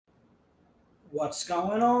What's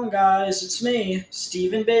going on, guys? It's me,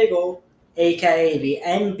 Stephen Bagel, aka the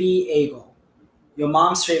NB Eagle, your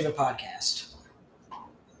mom's favorite podcast.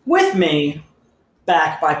 With me,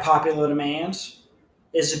 back by popular demand,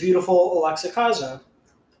 is the beautiful Alexa Kaiser.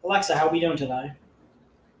 Alexa, how are we doing today?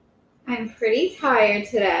 I'm pretty tired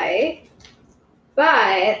today,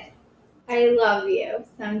 but I love you,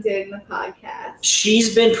 so I'm doing the podcast.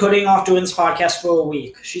 She's been putting off doing this podcast for a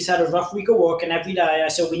week. She's had a rough week of work, and every day I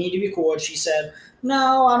said, we need to record. She said,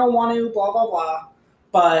 no, I don't want to, blah, blah, blah.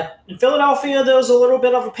 But in Philadelphia, there was a little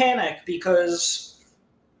bit of a panic because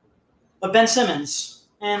of Ben Simmons.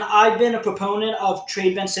 And I've been a proponent of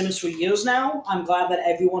trade Ben Simmons for years now. I'm glad that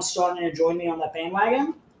everyone's starting to join me on that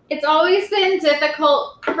bandwagon. It's always been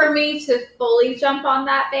difficult for me to fully jump on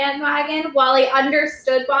that bandwagon. While I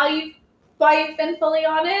understood why you've been fully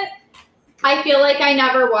on it, I feel like I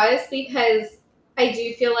never was, because I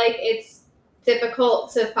do feel like it's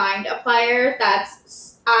difficult to find a player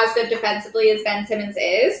that's as good defensively as Ben Simmons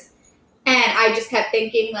is. And I just kept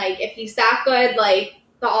thinking, like, if he's that good, like,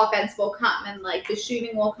 the offense will come and, like, the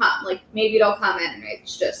shooting will come. Like, maybe it'll come in.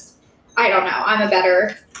 It's just, I don't know. I'm a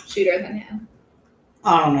better shooter than him.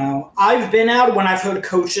 I don't know. I've been out when I've heard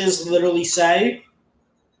coaches literally say,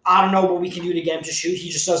 I don't know what we can do to get him to shoot. He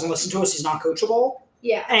just doesn't listen to us. He's not coachable.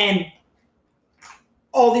 Yeah. And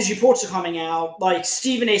all these reports are coming out, like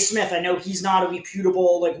Stephen A. Smith. I know he's not a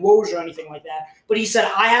reputable like Woj or anything like that, but he said,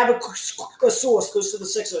 I have a source close to the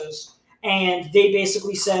Sixers, and they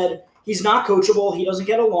basically said he's not coachable. He doesn't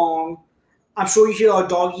get along. I'm sure you hear our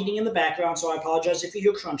dog eating in the background, so I apologize if you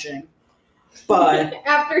hear crunching. But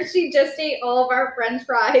after she just ate all of our French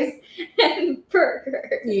fries and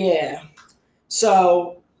burgers. Yeah.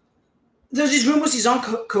 So there's these rumors he's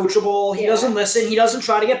uncoachable. He doesn't listen. He doesn't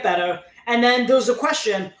try to get better. And then there's a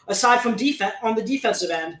question, aside from defense, on the defensive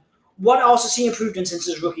end, what else has he improved in since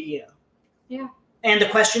his rookie year? Yeah. And the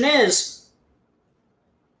question is,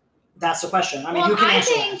 that's the question. I mean, who can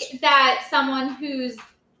answer that? I think that someone who's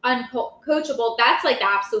uncoachable, that's like the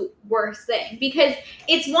absolute worst thing, because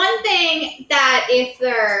it's one thing that if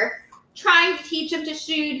they're trying to teach him to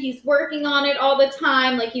shoot, he's working on it all the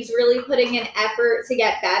time, like he's really putting in effort to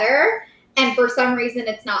get better, and for some reason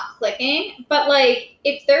it's not clicking. But like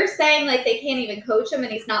if they're saying like they can't even coach him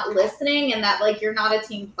and he's not listening, and that like you're not a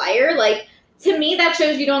team player, like to me that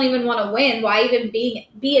shows you don't even want to win. Why even be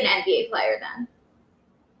an NBA player then?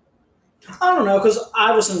 I don't know, because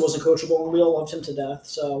Iverson wasn't coachable, and we all loved him to death.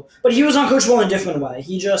 So, but he was uncoachable in a different way.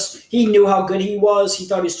 He knew how good he was. He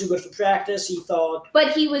thought he was too good for practice.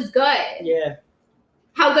 But he was good. Yeah.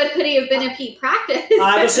 How good could he have been if he practiced?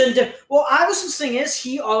 Iverson's thing is,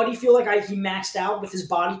 he already feel like he maxed out with his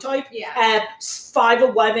body type at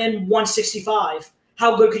 5'11", 165.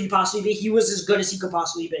 How good could he possibly be? He was as good as he could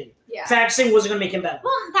possibly be. Yeah. Practicing wasn't going to make him better.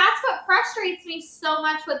 Well, that's what frustrates me so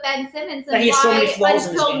much with Ben Simmons, and why so many flaws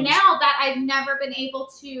until now that I've never been able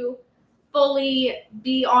to fully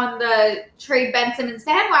be on the trade Ben Simmons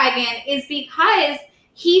bandwagon is because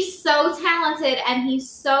he's so talented and he's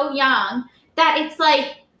so young that it's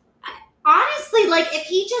like, honestly, like if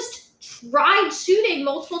he just tried shooting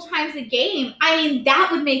multiple times a game, I mean, that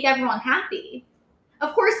would make everyone happy.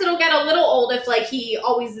 Of course, it'll get a little old if like he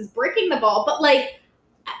always is breaking the ball, but like,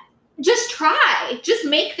 just try. Just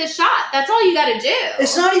make the shot. That's all you got to do.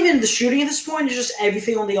 It's not even the shooting at this point. It's just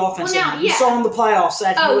everything on the offense. Well, you saw in the playoffs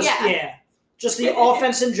that just the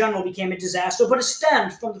offense in general became a disaster, but it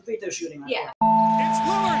stemmed from the free throw shooting. Yeah. It's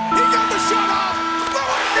Lillard. He got the shot off.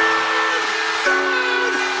 Lillard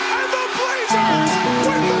and the Blazers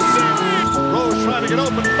win the series. Rose trying to get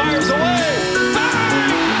open, fires away.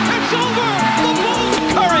 Bang! It's over. The Bulls.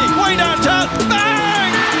 Curry way downtown.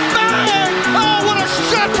 Bang! Bang! Oh, what a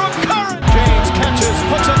shot from Curry. James catches,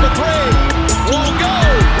 puts up a three. Won't go.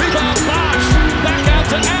 Rebound box. Back out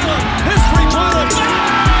to Allen. His three-pointer.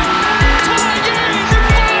 Bang! Tie game with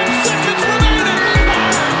 5 seconds remaining. It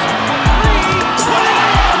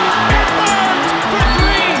burns for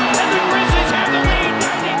three. And the Grizzlies have the lead.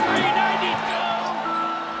 93-92.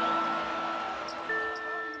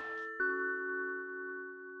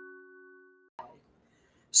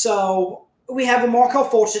 So we have a Markelle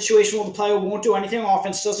Fultz situation where the player won't do anything on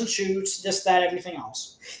offense, doesn't shoot, this, that, everything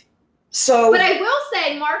else. So, but I will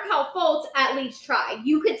say Markelle Fultz at least tried.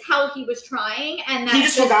 You could tell he was trying, and that he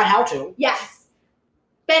just forgot how to. Yes.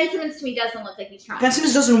 Ben Simmons to me doesn't look like he's trying. Ben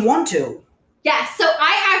Simmons doesn't want to. Yes, so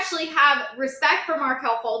I actually have respect for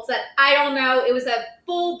Markelle Fultz that I don't know, it was a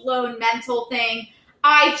full-blown mental thing.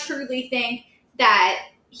 I truly think that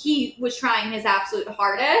he was trying his absolute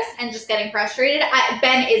hardest and just getting frustrated.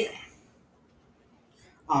 Ben isn't.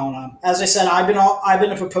 I don't know. As I said, I've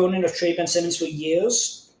been a proponent of trade Ben Simmons for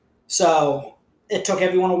years. So it took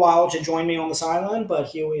everyone a while to join me on this island, but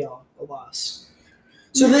here we are, alas.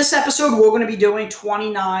 So this episode, we're going to be doing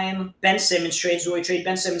 29 Ben Simmons trades, where we trade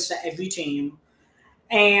Ben Simmons to every team.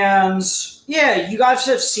 And, yeah, you guys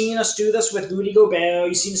have seen us do this with Rudy Gobert.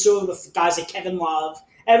 You've seen us do it with guys like Kevin Love.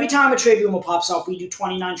 Every time a trade rumor pops up, we do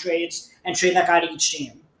 29 trades and trade that guy to each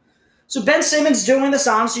team. So Ben Simmons doing this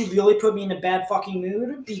honestly really put me in a bad fucking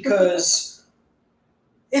mood because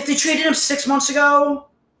if they traded him 6 months ago,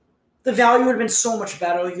 the value would have been so much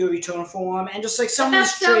better, your return for him. And just like some of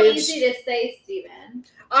these trades... That's so easy to say, Steven.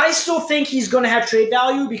 I still think he's going to have trade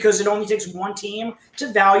value because it only takes one team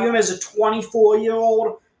to value him as a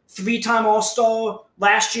 24-year-old, 3-time All-Star,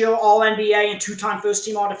 last year All-NBA, and 2-time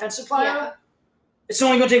first-team All-Defensive player. Yeah. It's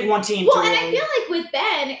only going to take one team. Well, and I feel like with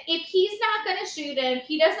Ben, if he's not going to shoot him,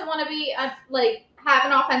 he doesn't want to be have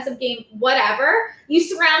an offensive game, whatever. You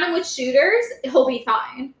surround him with shooters, he'll be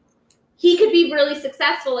fine. He could be really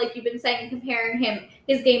successful, like you've been saying, comparing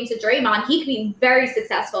his game to Draymond. He could be very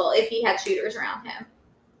successful if he had shooters around him.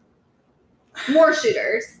 More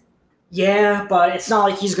shooters. Yeah, but it's not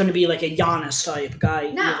like he's going to be like a Giannis type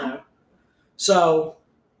guy either. So,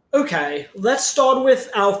 okay, let's start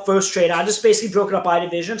with our first trade. I just basically broke it up by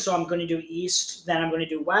division, so I'm going to do East, then I'm going to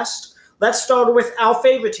do West. Let's start with our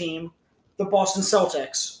favorite team, the Boston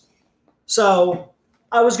Celtics. So,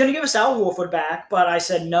 I was going to give us Al Horford back, but I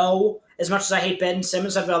said no. As much as I hate Ben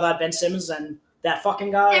Simmons, I'd rather have Ben Simmons than that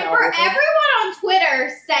fucking guy. And for everyone on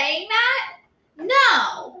Twitter saying that,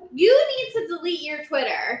 no, you need to delete your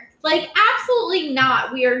Twitter. Like, absolutely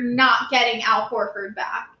not. We are not getting Al Horford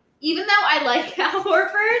back. Even though I like Al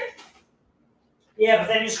Horford. Yeah, but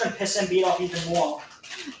then you're just going to piss Embiid off even more.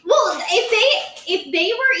 Well, if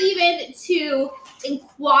they were even to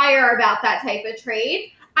inquire about that type of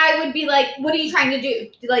trade, I would be like, what are you trying to do?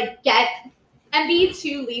 Like, get Embiid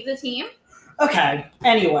to leave the team? Okay,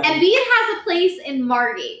 anyway. Embiid has a place in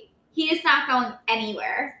Margate. He is not going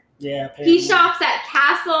anywhere. Yeah, apparently. He shops at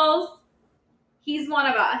Castles. He's one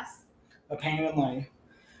of us. Apparently.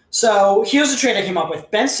 So, here's the trade I came up with.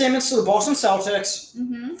 Ben Simmons to the Boston Celtics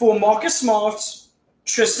for Marcus Smart,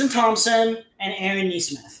 Tristan Thompson, and Aaron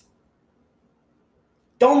Nesmith.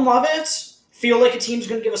 Don't love it. Feel like a team's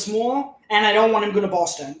going to give us more. And I don't want him going to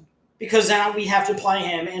Boston. Because now we have to play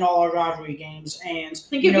him in all our rivalry games. And, I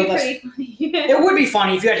think it'd be pretty funny. It would be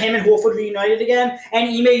funny if you had him and Horford reunited again. And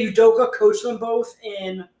Ime Udoka coached them both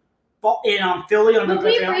in Philly.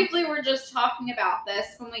 We briefly were just talking about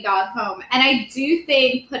this when we got home. And I do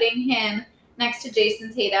think putting him next to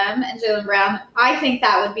Jason Tatum and Jaylen Brown, I think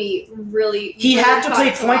that would be really He had to play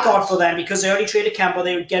point guard for them because they already traded Kemba.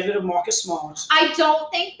 They would get rid of Marcus Smart. I don't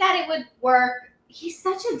think that it would work. He's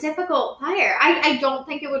such a difficult player. I don't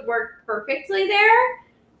think it would work perfectly there.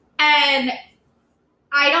 And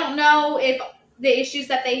I don't know if the issues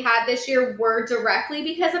that they had this year were directly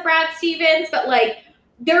because of Brad Stevens, but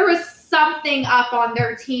there was something up on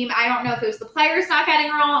their team. I don't know if it was the players not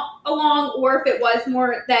getting along or if it was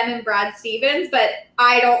more them and Brad Stevens, but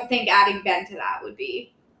I don't think adding Ben to that would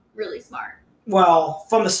be really smart. Well,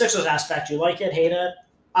 from the Sixers aspect, you like it, hate it?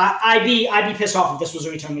 I'd be pissed off if this was a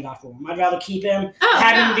return we got for him. I'd rather keep him,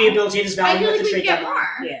 have him rehabilitate his value. I feel like we could get more.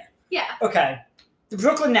 Yeah. Okay. The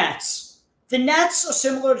Brooklyn Nets. The Nets are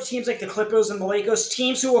similar to teams like the Clippers and the Lakers,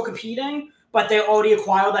 teams who are competing, but they already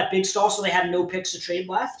acquired that big star, so they had no picks to trade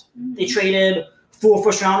left. Mm-hmm. They traded 4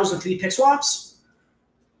 first-rounders and 3 pick swaps.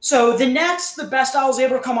 So the Nets, the best I was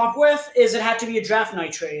able to come up with is it had to be a draft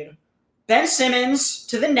night trade. Ben Simmons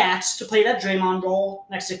to the Nets to play that Draymond role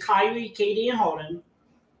next to Kyrie, KD, and Harden.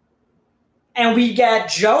 And we get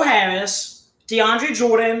Joe Harris, DeAndre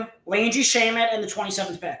Jordan, Landry Shamet, and the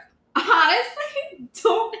 27th pick. Honestly,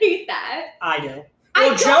 don't hate that. I do.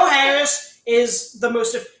 Well, Joe Harris is him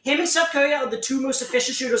and Steph Curry are the 2 most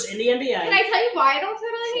efficient shooters in the NBA. Can I tell you why I don't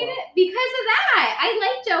totally hate it? Because of that. I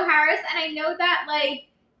like Joe Harris, and I know that,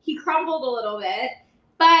 he crumbled a little bit,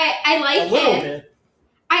 but I like him. A little bit.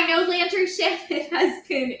 I know Landry Shamet has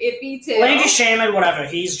been iffy too. Landry Shamet, whatever.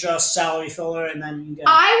 He's just salary filler, and then you get...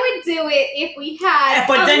 I would do it if we had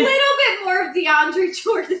little bit more of DeAndre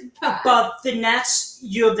Jordan back. But the Nets,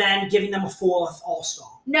 you're then giving them a 4th All-Star.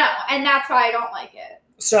 No, and that's why I don't like it.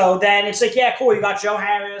 So then it's like, yeah, cool, you got Joe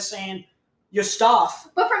Harris and your stuff.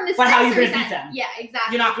 But from the But how are you going to beat them? Yeah,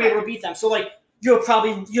 exactly. You're not going to be able to beat them. So,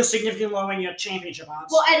 you're significantly lower in your championship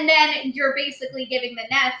odds. Well, and then you're basically giving the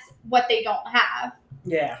Nets what they don't have.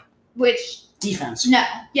 Yeah. Which... Defense. No.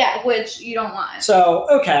 Yeah, which you don't want. So,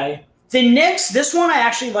 okay. The Knicks, this one I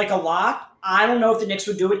actually like a lot. I don't know if the Knicks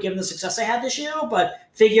would do it given the success they had this year, but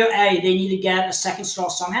figure, A, they need to get a second star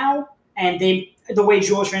somehow, and the way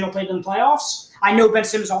Julius Randle played in the playoffs. I know Ben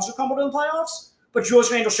Simmons also crumbled in the playoffs, but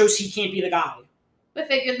Julius Randle shows he can't be the guy. But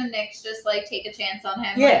figured the Knicks just, like, take a chance on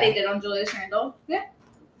him Yeah. like they did on Julius Randle. Yeah.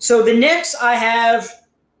 So the Knicks, I have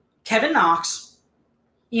Kevin Knox,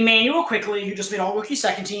 Emmanuel Quickley, who just made all-rookie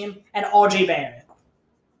second team, and RJ Barrett.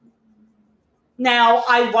 Now,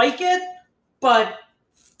 I like it, but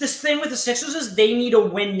this thing with the Sixers is they need a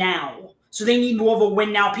win now. So they need more of a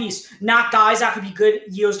win now piece, not guys that could be good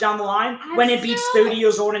years down the line when it beats 30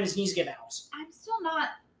 years old and his knees give out. I'm still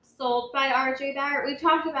not sold by RJ Barrett. We've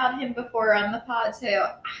talked about him before on the pod too.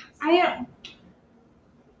 I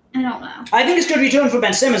don't know. I think it's good return for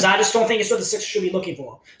Ben Simmons. I just don't think it's what the Sixers should be looking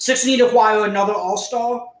for. Sixers need to acquire another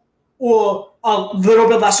all-star or a little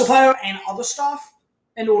bit lesser player and other stuff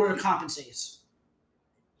in order to compensate.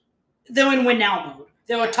 They're in win-now mode.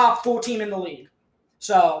 They're a top 4 team in the league.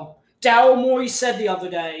 So Daryl Morey said the other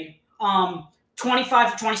day,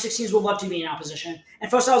 25 to 26 teams would love to be in opposition.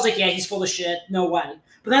 And first I was like, yeah, he's full of shit. No way.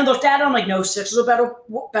 But then I looked at it, I'm like, no, Sixers are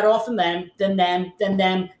better off than them.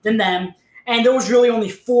 And there was really only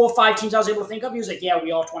 4 or 5 teams I was able to think of. He was like, yeah,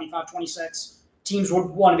 we are 25, 26 teams would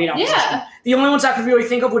want to be in opposition. Yeah. The only ones I could really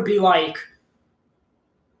think of would be like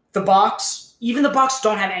the Bucks. Even the Bucks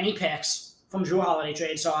don't have any picks from Drew Holiday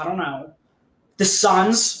trade, so I don't know. The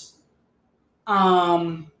Suns.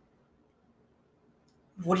 What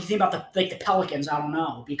do you think about the Pelicans? I don't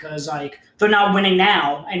know, because like they're not winning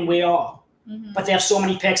now, and we are. Mm-hmm. But they have so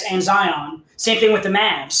many picks and Zion. Same thing with the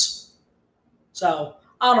Mavs. So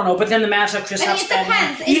I don't know, but then the Mavs have Chris. I mean, it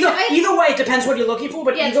depends. Either way, it depends what you're looking for.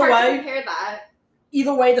 But yeah, either it's hard way, to compare that.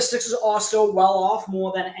 Either way, the Sixers are still well off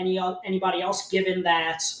more than anybody else, given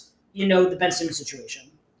that the Ben Simmons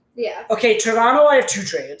situation. Yeah. Okay, Toronto. I have 2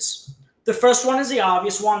 trades. The first one is the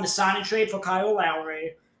obvious one: the sign and trade for Kyle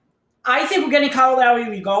Lowry. I think we're getting Kyle Lowry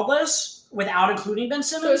regardless, without including Ben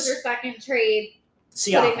Simmons. So is your second trade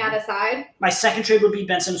Siakam. putting that aside? My second trade would be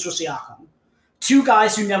Ben Simmons for Siakam. 2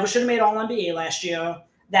 guys who never should have made All-NBA last year,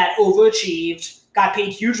 that overachieved, got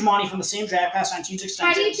paid huge money from the same draft class on huge extensions.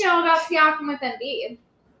 How do you feel about Siakam with Embiid?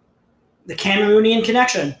 The Cameroonian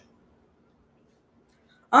connection.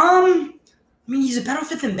 I mean, he's a better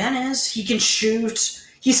fit than Ben is. He can shoot.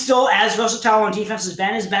 He's still as versatile on defense as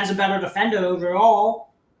Ben is. Ben's a better defender overall.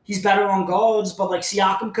 He's better on guards, but like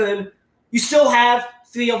Siakam could. You still have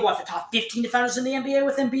 3 of the top 15 defenders in the NBA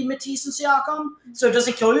with Embiid, Matisse, and Siakam. So it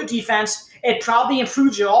doesn't kill your defense. It probably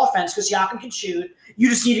improves your offense because Siakam can shoot. You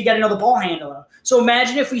just need to get another ball handler. So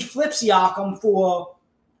imagine if we flip Siakam for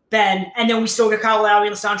Ben, and then we still get Kyle Lowry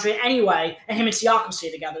in the sign trade anyway, and him and Siakam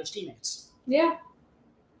stay together as teammates. Yeah.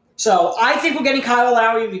 So I think we're getting Kyle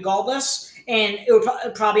Lowry regardless, and it would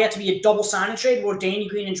probably have to be a double sign trade where Danny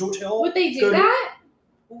Green and George Hill. Would they do that?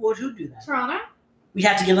 Would who do that? Toronto? We'd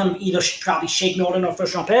have to give them either probably Shake Milton or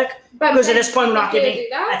first round pick. Because at this point we're not giving him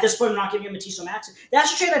Matisse or Maxey.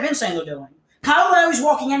 That's the trade I've been saying they're doing. Kyle Lowry's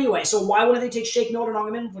walking anyway, so why wouldn't they take Shake Milton on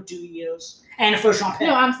him in for 2 years and a first round pick?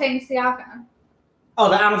 No, I'm saying Siakam. Oh,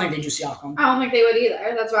 I don't think they do Siakam. I don't think they would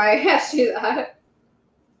either. That's why I asked you that.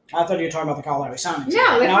 I thought you were talking about the Kyle Lowry signing.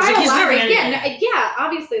 No, the Kyle Lowry. Yeah,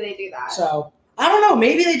 obviously they do that. So I don't know.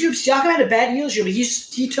 Maybe they do. Siakam had a bad year this year, but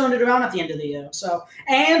he turned it around at the end of the year. So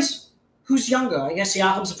who's younger? I guess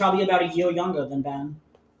Siakam's probably about a year younger than Ben.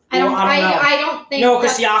 I don't think. No,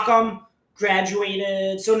 because Siakam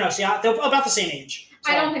graduated. So no, they're about the same age.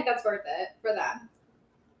 So. I don't think that's worth it for them.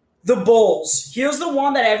 The Bulls. Here's the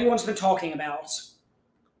one that everyone's been talking about: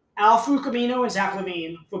 Al-Farouq Aminu and Zach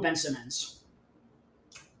LaVine for Ben Simmons.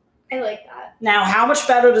 I like that. Now, how much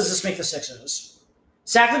better does this make the Sixers?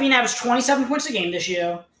 Zach LaVine averaged 27 points a game this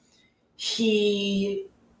year. He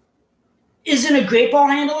isn't a great ball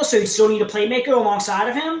handler, so you still need a playmaker alongside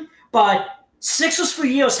of him. But Sixers for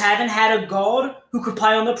years haven't had a guard who could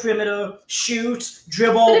play on the perimeter, shoot,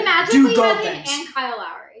 dribble, but imagine do we guard had things. him and Kyle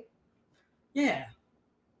Lowry. Yeah,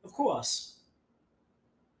 of course.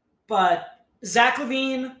 But Zach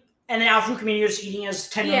LaVine and then Al-Farouq Aminu are just eating his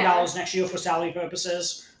 $10 million next year for salary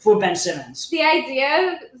purposes for Ben Simmons. The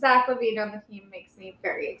idea of Zach LaVine on the team makes me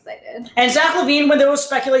very excited. And Zach LaVine, when there was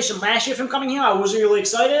speculation last year of him coming here, I wasn't really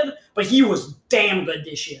excited, but he was damn good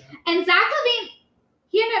this year. And Zach LaVine,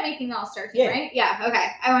 he ended up making the All-Star team, right? Yeah, okay.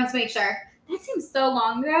 I wanted to make sure. That seems so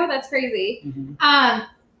long ago. That's crazy. Mm-hmm.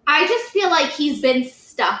 I just feel like he's been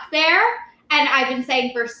stuck there, and I've been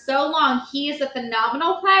saying for so long he is a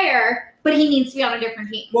phenomenal player, but he needs to be on a different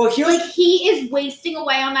team. Well, he is wasting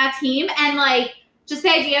away on that team, and just the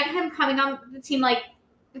idea of him coming on the team like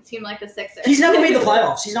the Sixers. He's never made the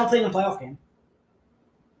playoffs. He's not playing a playoff game.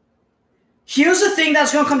 Here's the thing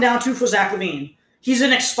that's going to come down to for Zach LaVine. He's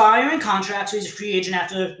an expiring contract, so he's a free agent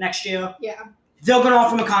after next year. Yeah. They're going to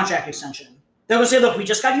offer him a contract extension. They're going to say, look, we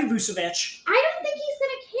just got you Vucevic. I don't think he's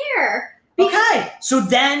going to care. Okay, so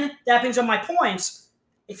then that brings up my points.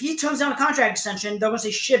 If he turns down a contract extension, they're going to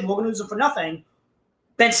say, shit, we're going to lose him for nothing.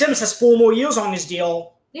 Ben Simmons has 4 more years on his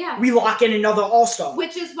deal. Yeah. We lock in another all-star.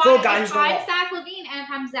 Which is why if I'm Zach LaVine and if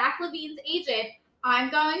I'm Zach LaVine's agent, I'm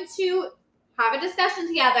going to have a discussion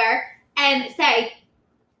together and say,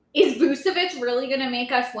 is Vucevic really going to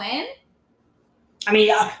make us win? I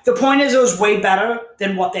mean, the point is it was way better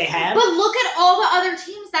than what they had. But look at all the other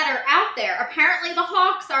teams that are out there. Apparently the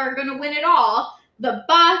Hawks are going to win it all. The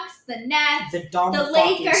Bucks, the Nets, the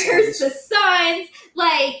Lakers, the Suns,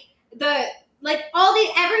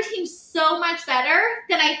 every team's so much better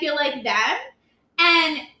than I feel like them.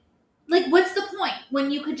 And what's the point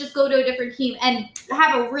when you could just go to a different team and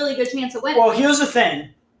have a really good chance of winning? Well, here's the thing.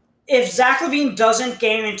 If Zach LaVine doesn't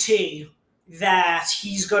guarantee that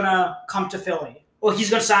he's going to come to Philly or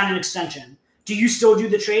he's going to sign an extension, do you still do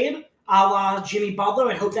the trade a la Jimmy Butler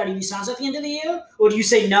and hope that he signs at the end of the year? Or do you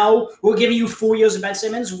say, no, we're giving you 4 years of Ben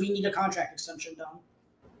Simmons, we need a contract extension done?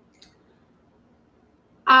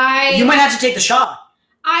 You might have to take the shot.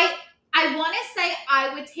 I want to say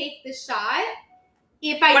I would take the shot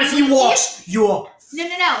if he lost, you're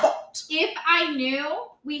No. fucked. If I knew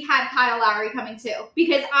we had Kyle Lowry coming too.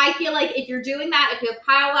 Because I feel like if you're doing that, if you have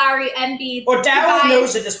Kyle Lowry, Embiid... Or Darryl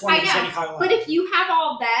knows at this point he's getting Kyle Lowry. But if you have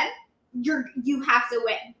all of them, you have to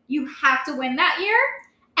win. You have to win that year.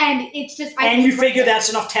 And it's just... And you figure that's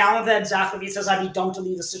enough talent that Zach LaVine says, I'd be dumb to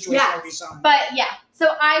leave the situation where he's on. But yeah. So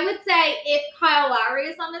I would say if Kyle Lowry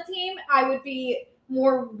is on the team, I would be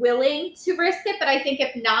more willing to risk it. But I think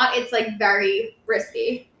if not, it's very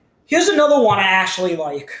risky. Here's another one I actually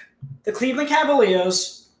like. The Cleveland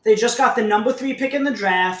Cavaliers, they just got the number 3 pick in the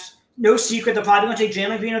draft. No secret, they're probably going to take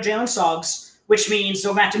Jalen Green or Jalen Suggs, which means they're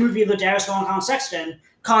going to have to move either Darius Garland or Colin Sexton.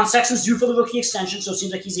 Colin Sexton's due for the rookie extension, so it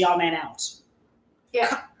seems like he's the odd man out.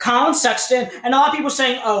 Yeah. Colin Sexton, and a lot of people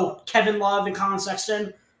saying, oh, Kevin Love and Colin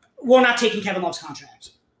Sexton, we're not taking Kevin Love's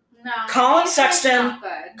contract. No. Colin Sexton,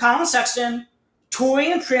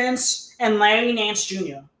 Taurean Prince, and Larry Nance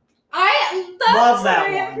Jr. I love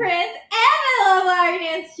Taurean Prince, and I love Larry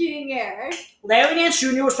Nance Jr. Larry Nance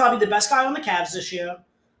Jr. was probably the best guy on the Cavs this year.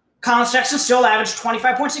 Colin Sexton still averaged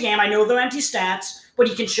 25 points a game. I know they're empty stats, but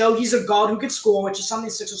he can show he's a guard who can score, which is something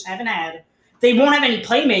the Sixers haven't had. They won't have any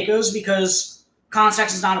playmakers because Colin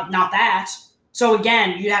Sexton's not that. So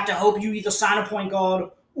again, you have to hope you either sign a point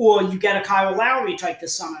guard or you get a Kyle Lowry type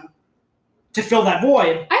this summer to fill that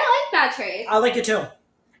void. I like that trade. I like it too.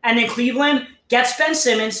 And then Cleveland gets Ben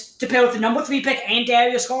Simmons to pair with the number 3 pick and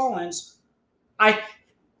Darius Garland. I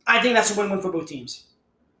think that's a win-win for both teams.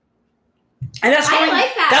 And that's coming,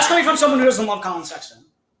 like that. That's coming from someone who doesn't love Colin Sexton.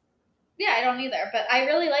 Yeah, I don't either, but I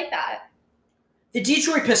really like that. The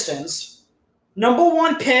Detroit Pistons, number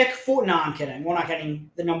 1 pick for... No, I'm kidding. We're not getting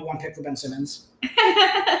the number 1 pick for Ben Simmons.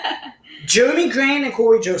 Jeremy Grant and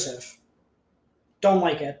Corey Joseph. Don't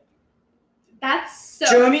like it. That's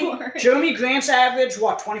so boring. Jeremy Grant's averaged,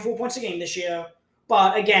 24 points a game this year.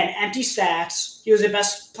 But again, empty stats. He was the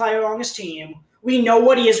best player on his team. We know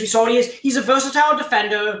what he is. We saw what he is. He's a versatile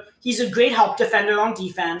defender. He's a great help defender on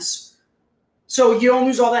defense. So you don't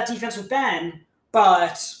lose all that defense with Ben.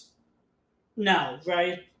 But no,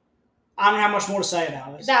 right? I don't have much more to say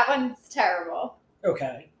about it. That one's terrible.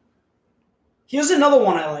 Okay. Here's another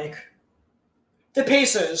one I like. The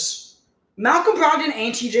Pacers. Malcolm Brogdon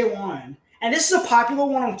and TJ Warren. And this is a popular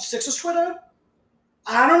one on Sixers Twitter.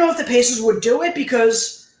 I don't know if the Pacers would do it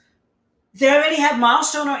because they already have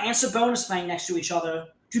Miles Turner and Sabonis playing next to each other.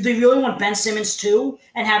 Do they really want Ben Simmons too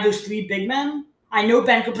and have those 3 big men? I know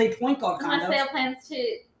Ben could play point guard kind of. Unless they have plans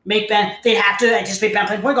to... Make Ben... They'd have to anticipate Ben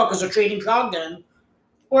playing point guard because they're trading Brogdon.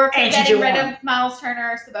 Or if they're getting rid of Miles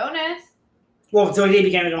Turner or Sabonis. Well, if they be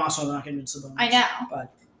getting rid of Miles Turner, they're not getting rid of Sabonis. I know.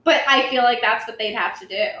 But I feel like that's what they'd have to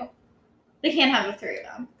do. They can't have the 3 of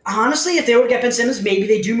them. Honestly, if they were to get Ben Simmons, maybe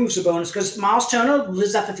they do move Sabonis because Miles Turner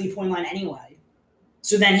lives at the 3-point line anyway.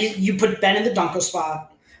 So then you put Ben in the dunker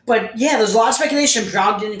spot. But yeah, there's a lot of speculation.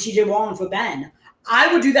 Brogdon and TJ Warren for Ben.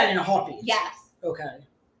 I would do that in a heartbeat. Yes. Okay.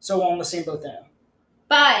 So we're on the same boat there.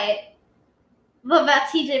 But what about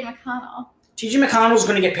TJ McConnell? TJ McConnell's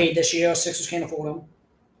going to get paid this year. Sixers can't afford him.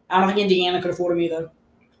 I don't think Indiana could afford him either.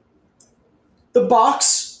 The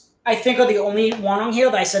Bucks, I think, are the only one on here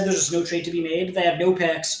that I said there's just no trade to be made. They have no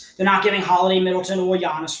picks. They're not giving Holiday, Middleton, or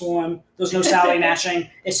Giannis for him. There's no salary matching.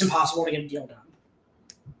 It's impossible to get a deal done.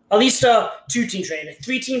 At least a 2-team trade. A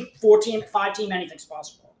 3-team, 4-team, 5-team, anything's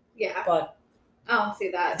possible. Yeah. But I don't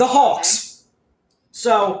see that. The Hawks.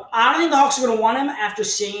 So I don't think the Hawks are going to want him after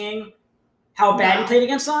seeing how bad he played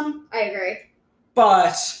against them. I agree.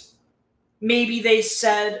 But maybe they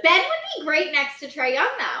said... Ben would be great next to Trae Young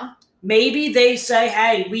now. maybe they say,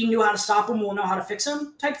 hey, we knew how to stop him, we'll know how to fix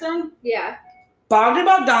him type thing. Yeah. Bogdan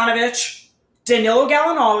Bogdanović, Danilo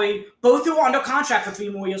Gallinari, both who are under contract for 3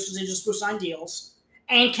 more years because they just signed deals,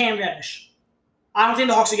 and Cam Reddish. I don't think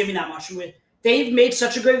the Hawks are giving that much. They've made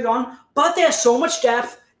such a great run, but they have so much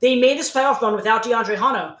depth. They made this playoff run without DeAndre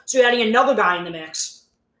Hunter, so you're adding another guy in the mix.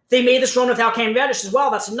 They made this run without Cam Reddish as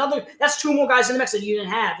well. That's 2 more guys in the mix that you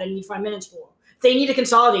didn't have that you need 5 minutes for. They need to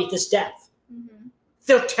consolidate this depth. Mm-hmm.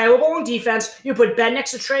 They're terrible on defense. You put Ben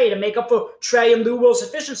next to Trey to make up for Trey and Lou Will's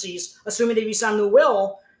efficiencies, assuming they re-sign Lou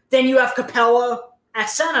Will. Then you have Capella at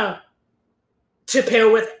center to pair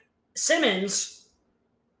with Simmons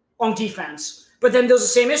on defense. But then there's the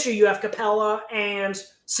same issue. You have Capella and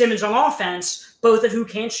Simmons on offense, both of who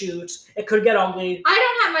can't shoot. It could get ugly. I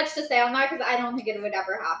don't have much to say on that because I don't think it would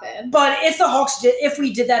ever happen. But if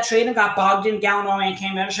we did that trade and got Bogdan, Gallinari, and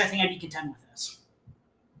Cam Reddish, I think I'd be content with this.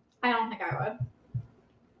 I don't think I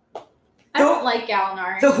would. I don't like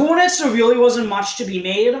Gallinari. The Hornets, there really wasn't much to be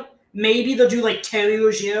made. Maybe they'll do like Terry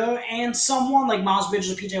Rozier and someone like Miles Bridges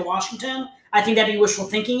or PJ Washington. I think that'd be wishful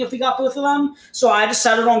thinking if we got both of them. So I just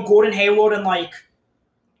settled on Gordon Hayward and like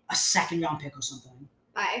a 2nd-round pick or something.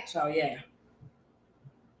 Bye. So yeah.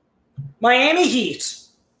 Miami Heat,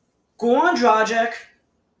 Goran Dragic,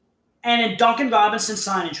 and a Duncan Robinson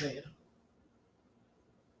sign and trade.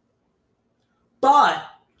 But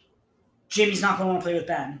Jimmy's not going to want to play with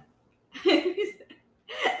Ben.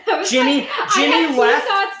 Jimmy I had left. 2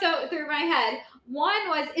 thoughts go through my head. One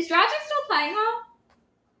was, is Dragic still playing well?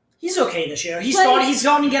 He's okay this year. He's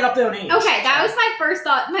going to get up there in age. Okay, that was my first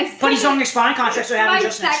thought. But he's on an expiring contract, so having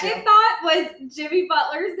just next year. My second thought was Jimmy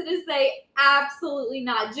Butler's going to say, absolutely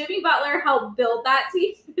not. Jimmy Butler helped build that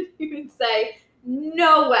team. He would say,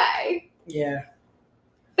 no way. Yeah.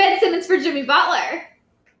 Ben Simmons for Jimmy Butler.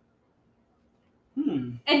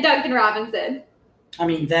 And Duncan Robinson. I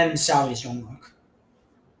mean, then salaries don't work.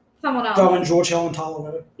 Someone else. Going George Hill and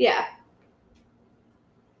Tolliver. Yeah.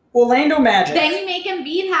 Orlando Magic. Then you make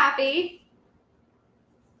Embiid happy.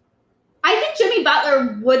 I think Jimmy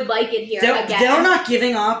Butler would like it here again. They're not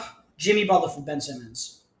giving up Jimmy Butler for Ben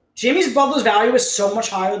Simmons. Butler's value is so much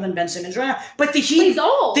higher than Ben Simmons right now. But the Heat, he's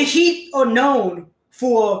old. The Heat are known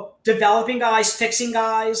for developing guys, fixing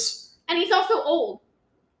guys. And he's also old.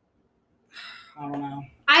 I don't know.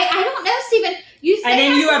 I don't know, Steven. And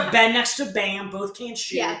then you have Ben next to Bam. Both can't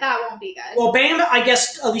shoot. Yeah, that won't be good. Well, Bam, I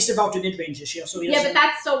guess, at least developed a mid-range this year. So but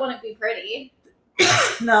that still wouldn't be pretty.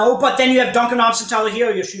 No, but then you have Duncan Robinson, Tyler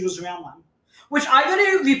Hero, your shooters around them. Which I got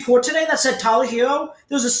a report today that said Tyler Hero,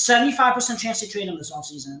 there's a 75% chance they trade him this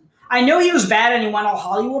offseason. I know he was bad and he went all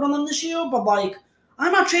Hollywood on them this year, but,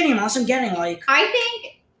 I'm not trading him unless I'm getting, I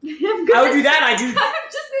think... I would do that. I'm just going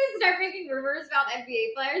to start making rumors about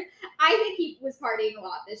NBA players. I think he was partying a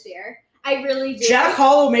lot this year. I really do. Jack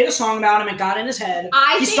Harlow made a song about him. It got in his head.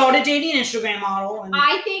 He started dating an Instagram model.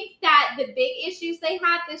 I think that the big issues they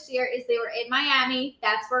had this year is they were in Miami.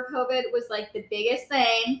 That's where COVID was the biggest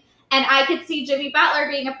thing. And I could see Jimmy Butler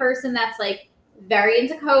being a person that's very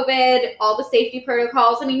into COVID, all the safety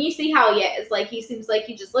protocols. I mean, you see how he is. He seems like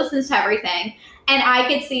he just listens to everything. And I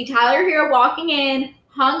could see Tyler Hero walking in,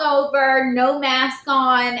 hungover, no mask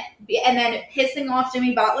on, and then pissing off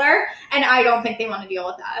Jimmy Butler. And I don't think they want to deal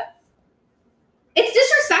with that. It's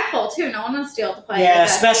disrespectful, too. No one wants to deal with the play. Yeah,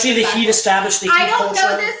 especially the Heat established the Heat culture. I don't culture.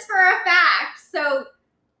 know this for a fact. So,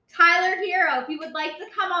 Tyler Hero, if you would like to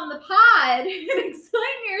come on the pod and explain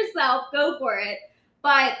yourself, go for it.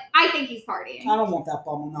 But I think he's partying. I don't want that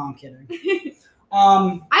bubble. No, I'm kidding.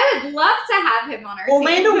 I would love to have him on our team.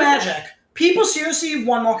 Orlando Magic. People seriously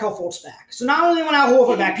want Markelle Fultz back. So not only want Al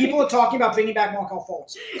Horford back, people are talking about bringing back Markelle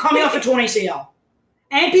Fultz. Coming off a torn ACL.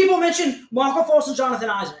 And people mention Markelle Fultz and Jonathan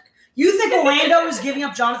Isaac. You think Orlando is giving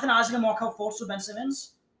up Jonathan Isaac and Markelle Fultz for Ben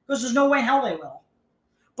Simmons? Because there's no way in hell they will.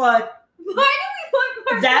 But why do we want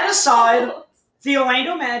Markelle that aside, Fultz? The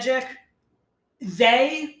Orlando Magic,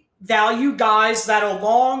 they value guys that are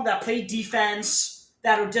long, that play defense,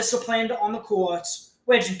 that are disciplined on the court,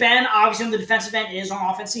 which Ben, obviously on the defensive end, is. On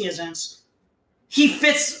offense, he isn't. He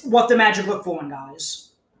fits what the Magic look for in guys.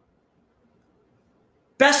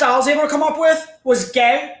 Best I was able to come up with was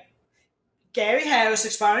Gary Harris,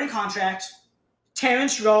 expiring contract,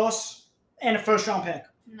 Terrence Ross, and a first-round pick.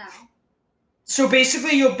 No. So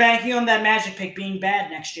basically, you're banking on that Magic pick being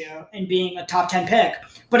bad next year and being a top 10 pick.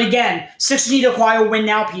 But again, Sixers need to acquire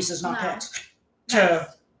win-now pieces, not picks.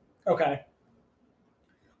 Okay.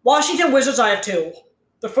 Washington Wizards, I have 2.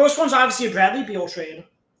 The first one's obviously a Bradley Beal trade.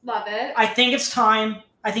 Love it. I think it's time.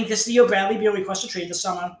 I think this is the year Bradley Beal requests a trade this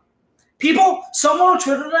summer. Someone on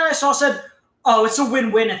Twitter that I saw said, oh, it's a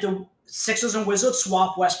win-win if the Sixers and Wizards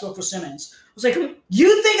swap Westbrook for Simmons. was like,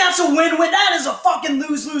 you think that's a win-win? That is a fucking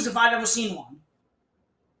lose-lose if I've ever seen one.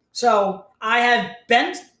 So I have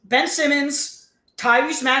Ben Simmons,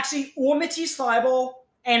 Tyrese Maxey, or Matisse Thybulle,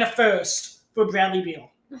 and a first for Bradley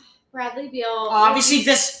Beal. Bradley Beal. Obviously,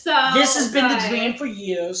 this has been the good. dream for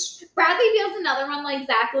years. Bradley Beal's another one like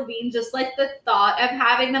Zach LaVine. Just like the thought of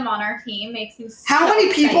having them on our team makes me so How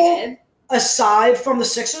many people, excited. aside from the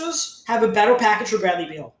Sixers, have a better package for Bradley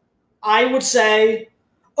Beal? I would say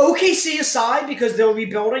OKC aside because they're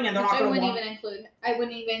rebuilding and they're not going to want. I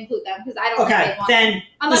wouldn't even include them because I don't think they want then him.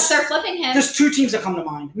 Unless they're flipping him. There's 2 teams that come to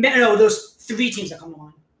mind. No, there's 3 teams that come to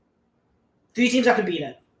mind. 3 teams that could beat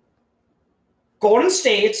it. Golden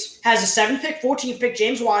State has a 7th pick, 14th pick,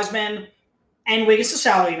 James Wiseman, and Wiggins to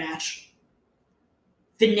salary match.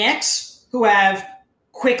 The Knicks, who have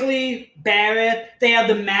Quickly, Barrett, they have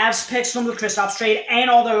the Mavs picks from the Kristaps trade and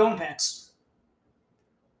all their own picks.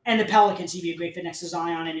 And the Pelicans, he'd be a great fit next to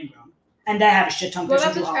Zion and Ingram. And they have a shit ton of What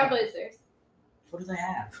picks. about the Trailblazers? What do they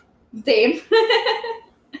have? Dame.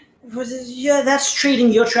 Yeah, that's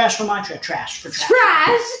trading your trash for my trash. For trash.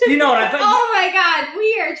 Trash. You know what I mean? Oh my God,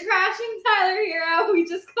 we are trashing Tyler Hero. We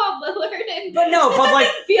just called Lillard and But like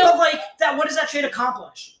Field. that. What does that trade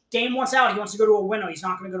accomplish? Dame wants out. He wants to go to a winner. He's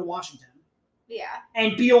not going to go to Washington. Yeah.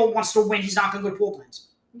 And Beal wants to win. He's not going to go to Portland.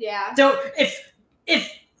 Yeah. So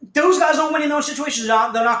if those guys don't win in those situations, they're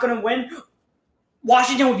not going to win.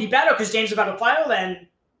 Washington would be better because Dame's a better player than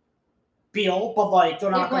Beal, but like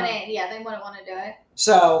they're not going to. Yeah, they wouldn't want to do it.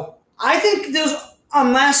 So I think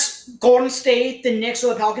unless Golden State, the Knicks,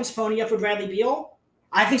 or the Pelicans pony up for Bradley Beal,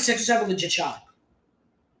 I think Sixers have a legit shot.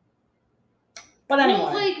 But anyway.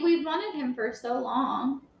 Well, we wanted him for so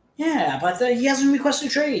long. Yeah, but he hasn't requested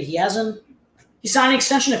a trade. He signed an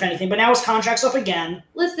extension, if anything, but now his contract's up again.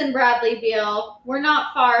 Listen, Bradley Beal, we're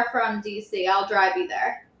not far from D.C. I'll drive you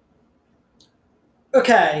there.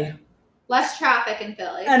 Okay. Less traffic in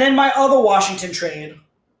Philly. And then my other Washington trade,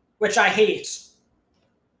 which I hate.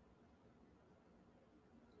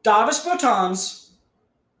 Davis Bertans,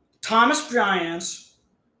 Thomas Bryant,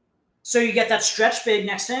 so you get that stretch big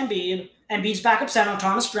next to Embiid, Embiid's backup center,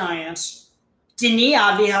 Thomas Bryant, Denis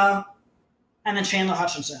Avdija, and then Chandler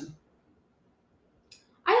Hutchinson.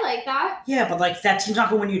 I like that. Yeah, but that team's not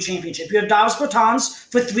going to win you a championship. You have Davis Bertans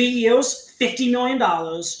for 3 years, $50 million,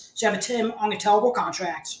 so you have a team on a terrible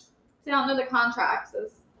contract. I don't know the contracts as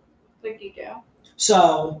like you do.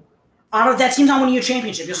 So, that team's not winning you a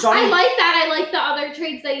championship. You're starting. I like that. I like the other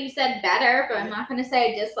trades that you said better, but I'm not going to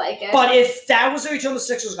say I dislike it. But if that was the return the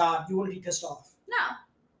Sixers got, you wouldn't be pissed off. No.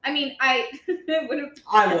 I mean, I would have.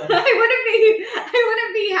 I would. I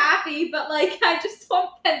wouldn't be happy, but I just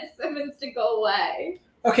want Ben Simmons to go away.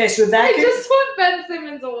 Okay, so I just want Ben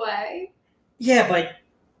Simmons away. Yeah, but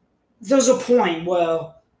there's a point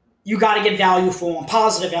where you got to get value for him,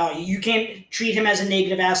 positive value. You can't treat him as a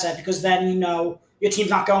negative asset because then your team's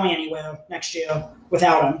not going anywhere next year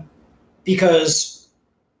without him. Because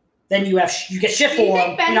then you get shit for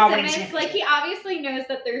him. Ben Simmons, he obviously knows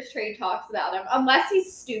that there's trade talks about him, unless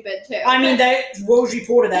he's stupid too. I mean, Woj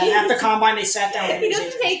reported that at the combine they sat down. He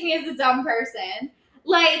doesn't take me as a dumb person.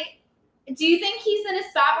 Do you think he's in a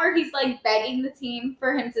spot where he's begging the team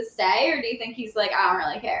for him to stay, or do you think he's I don't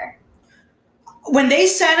really care? When they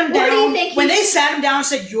sat him down, and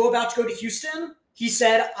said, "You're about to go to Houston," he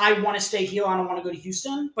said, "I want to stay here. I don't want to go to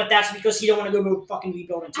Houston." But that's because he don't want to go to a fucking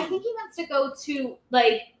rebuilding team. I think he wants to go to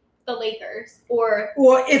the Lakers or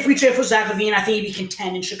if we trade for Zach LaVine, I think he'd be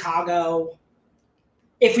content in Chicago.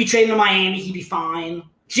 If we trade him to Miami, he'd be fine.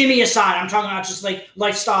 Jimmy aside, I'm talking about just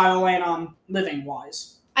lifestyle and living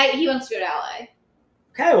wise. He wants to go to LA.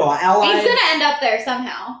 Okay, well, LA. He's gonna end up there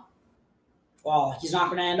somehow. Well, he's not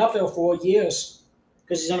gonna end up there for 4 years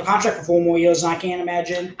because he's on a contract for 4 more years, and I can't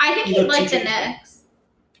imagine. I think he'd like the Knicks,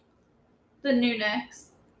 the new Knicks.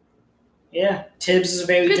 Yeah, Tibbs is a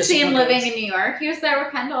very could see him disciplined living coach. in New York. He was there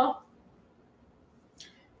with Kendall.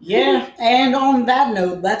 Yeah, and on that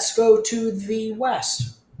note, let's go to the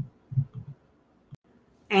West.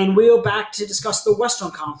 And we're back to discuss the Western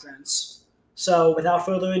Conference. So, without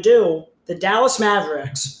further ado, the Dallas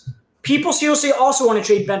Mavericks. People seriously also want to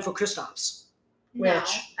trade Ben for Kristaps.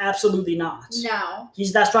 Which, absolutely not. No.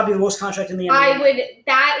 That's probably the worst contract in the NBA. I would.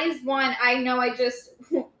 That is one. I know I just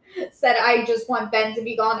said I just want Ben to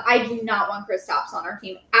be gone. I do not want Kristaps on our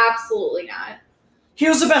team. Absolutely not.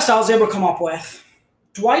 Here's the best I was able to come up with.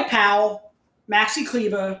 Dwight Powell, Maxi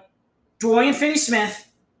Kleber, Dorian Finney-Smith,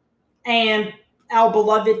 and our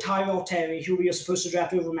beloved Tyrell Terry, who we were supposed to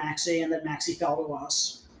draft over Maxi, and then Maxi fell to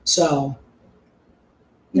us. So,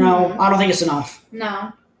 no, I don't think it's enough.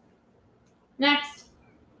 No. Next.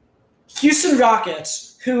 Houston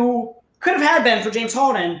Rockets, who could have had Ben for James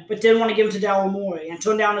Harden, but didn't want to give him to Daryl Morey and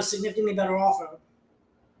turned down a significantly better offer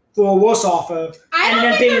for a worse offer. I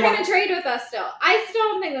don't think they're going to trade with us still. I still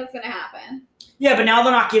don't think that's going to happen. Yeah, but now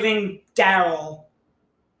they're not giving Daryl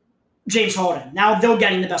James Harden. Now they're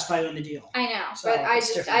getting the best player in the deal. I know, So but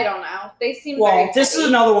I don't know. They seem very Well, this petty. is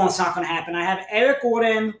another one that's not going to happen. I have Eric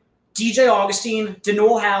Gordon, DJ Augustine,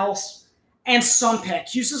 Daniel House, and some pick.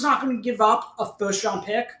 Houston's not going to give up a first-round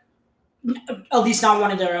pick, at least not one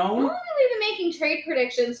of their How own. long have we been making trade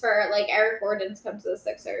predictions for, like, Eric Gordon's come to the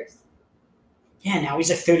Sixers? Yeah, now he's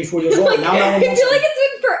like 34 years old. Like, Now no I one feel wants him. like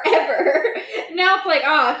it's been forever. Now it's like,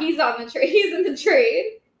 oh, he's on the trade. He's in the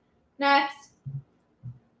trade. Next.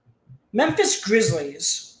 Memphis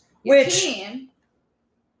Grizzlies, Your which team.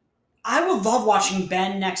 I would love watching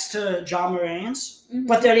Ben next to John Morant's, Mhm.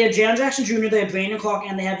 but they have Jaren Jackson Jr., they have Brandon Clark,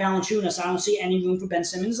 and they have Valanciunas. I don't see any room for Ben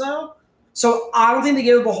Simmons, though. So I don't think they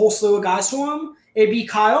give up a whole slew of guys to him. It'd be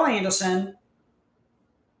Kyle Anderson,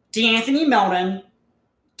 DeAnthony Melton,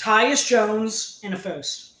 Tyus Jones, and a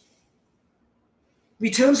first.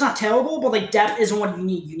 Return's not terrible, but like depth isn't what you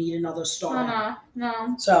need. You need another star.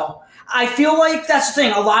 No. So I feel like that's the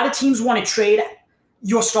thing. A lot of teams want to trade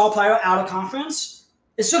your star player out of conference.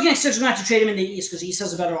 It's looking like Sixers are going to have to trade him in the East because the East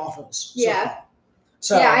has better offers. Yeah. So far.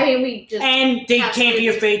 So, Yeah, I mean, we just... and they have can't to- be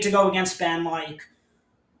afraid to go against Ben. Like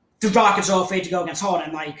the Rockets are afraid to go against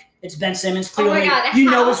Harden. Like it's Ben Simmons. Oh my Clearly, God, you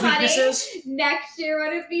know how his funny. weaknesses. Next year,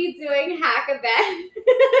 would it be doing Hack a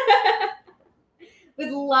Ben? Would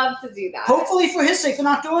love to do that. Hopefully, for his sake, they're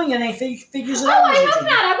not doing it. And he figures it Oh, out. I hope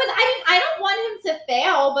not. I don't want him to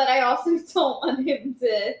fail, but I also don't want him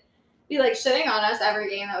to be like shitting on us every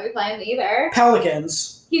game that we play him either.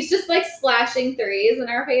 Pelicans. He's just like splashing threes in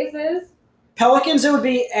our faces. Pelicans. It would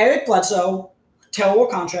be Eric Bledsoe, terrible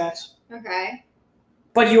contract, Okay.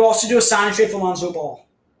 but you also do a sign and trade for Lonzo Ball.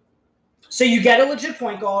 So you get a legit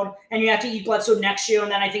point guard, and you have to eat Bledsoe next year, and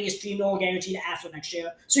then I think he's $3 million guaranteed after next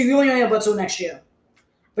year. So you really only have Bledsoe next year,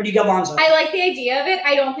 but you get Lonzo. I like the idea of it.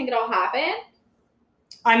 I don't think it'll happen.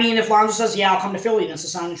 I mean, if Lonzo says, yeah, I'll come to Philly, then it's a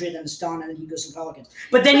sign and trade, then it's done, and then he goes to the Pelicans.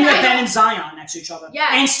 But then you But have I Ben don't- and Zion next to each other. Yeah.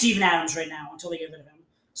 And Steven Adams right now until they get rid of him.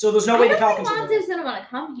 So there's no way I the don't think Pelicans will do it. Lonzo's gonna want to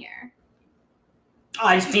come here.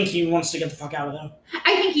 I think he wants to get the fuck out of there.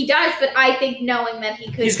 I think he does, but I think knowing that he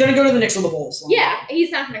could... He's going to go to the Knicks or the Bulls. Yeah,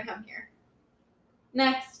 he's not gonna come here.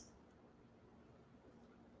 Next.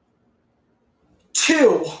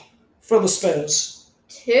 2 for the Spurs.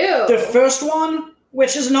 2. The first one,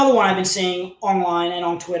 which is another one I've been seeing online and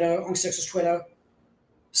on Twitter, on Sixers Twitter,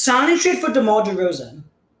 sign and trade for DeMar DeRozan,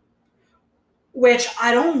 which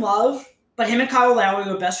I don't love, but him and Kyle Lowry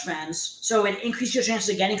are best friends, so it increases your chances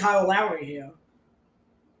of getting Kyle Lowry here.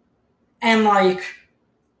 And, like,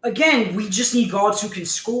 again, we just need guards who can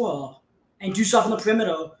score and do stuff on the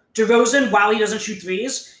perimeter. DeRozan, while he doesn't shoot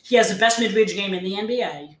threes, he has the best mid-range game in the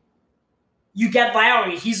NBA. You get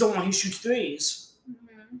Lowry, he's the one who shoots threes.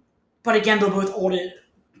 Mm-hmm. But again, they're both older.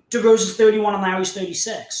 DeRozan's 31 and Lowry's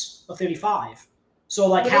 36 or 35. So,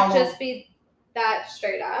 like, Would how it long? just be that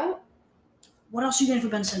straight up? What else are you getting for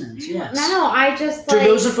Ben Simmons? Yes. No, I just like...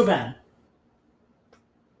 DeRozan for Ben.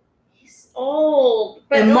 He's old.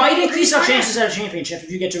 But It like, might increase our he's not- chances at a championship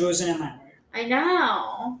if you get DeRozan and Lowry. I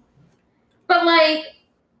know. But like...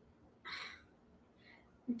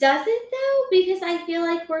 Does it though? Because I feel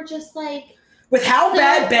like we're just like... With how so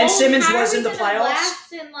bad Ben old. Simmons How was are in we the gonna playoffs.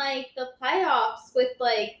 last in like the playoffs with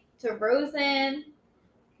like DeRozan,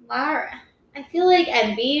 Lowry. I feel like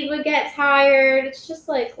Embiid would get tired. It's just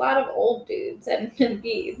like a lot of old dudes and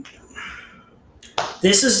Embiid.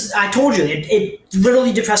 This is, I told you, it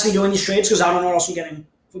literally depressed me doing these trades because I don't know what else we're getting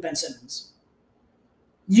for Ben Simmons.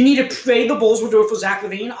 You need to pray the Bulls will do it for Zach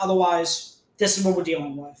LaVine, otherwise this is what we're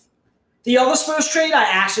dealing with. The other Spurs trade I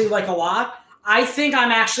actually like a lot. I think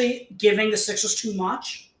I'm actually giving the Sixers too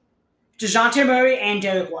much. DeJounte Murray and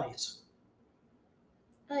Derek White.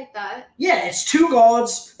 I like that. Yeah, it's 2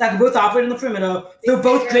 guards that can both operate in the perimeter. They're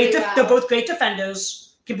both great. really well. They're both great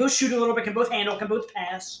defenders. Can both shoot a little bit. Can both handle. Can both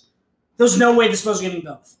pass. There's no way the Spurs are getting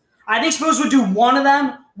both. I think Spurs would do one of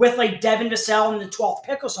them with like Devin Vassell in the 12th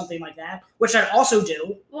pick or something like that, which I'd also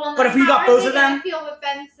do. Well, But if we how got are both they of them- gonna feel with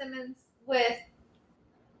Ben Simmons with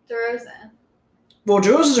DeRozan. Well,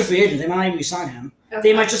 DeRozan's a free agent. They might not even re-sign him. Okay.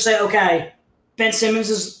 They might just say, okay, Ben Simmons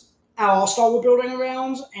is our all-star we're building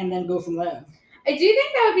around, and then go from there. I do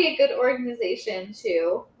think that would be a good organization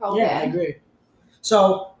to help Yeah, I him. agree.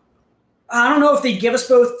 So, I don't know if they give us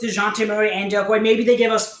both DeJounte Murray and Derek White. Maybe they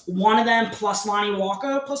give us one of them plus Lonnie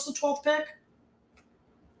Walker plus the 12th pick.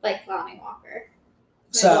 Like Lonnie Walker. My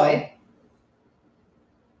So, boy.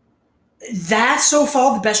 that's so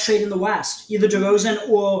far the best trade in the West. Either DeRozan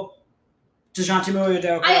or DeJounte Murray or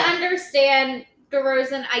Derrick I White. understand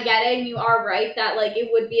DeRozan. I get it. And you are right that like it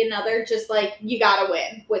would be another just like you gotta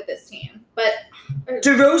win with this team. But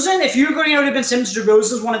DeRozan, if you're going out to Ben Simmons,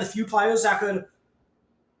 DeRozan is one of the few players that could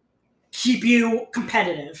keep you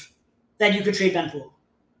competitive that you could trade Ben for.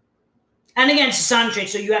 And again, it's a sign trade,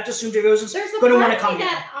 so you have to assume DeRozan's going to want to come here.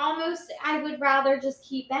 that almost I would rather just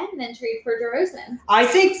keep Ben than trade for DeRozan. I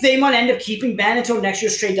think they might end up keeping Ben until next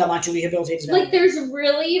year's trade deadline to rehabilitate his value. Like, there's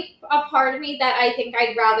really a part of me that I think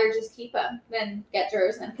I'd rather just keep him than get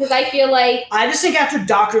DeRozan. Because I feel like... I just think after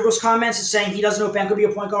Doc Rivers' comments and saying he doesn't know if Ben could be a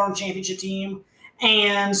point guard on a championship team,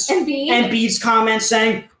 and Embiid's comments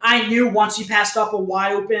saying, I knew once he passed up a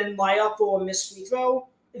wide-open layup or a missed free throw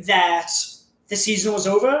that the season was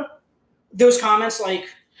over. Those comments, like...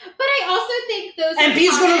 But I also think those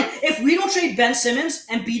Embiid's comments... If we don't trade Ben Simmons,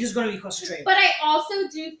 Embiid is going to request a trade. But I also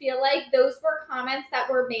do feel like those were comments that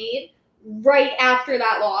were made right after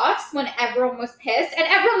that loss when everyone was pissed. And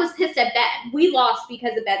everyone was pissed at Ben. We lost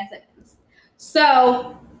because of Ben Simmons.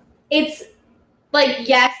 So, it's... Like,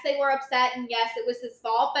 yes, they were upset, and yes, it was his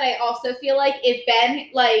fault, but I also feel like if Ben,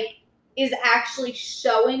 like, is actually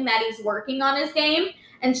showing that he's working on his game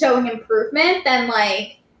and showing improvement, then,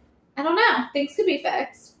 like, I don't know. Things could be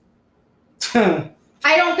fixed.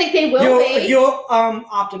 I don't think they will be. You're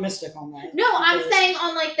optimistic on that. No, I'm saying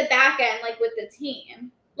on, like, the back end, like, with the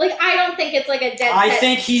team. Like, I don't think it's, like, a dead set. I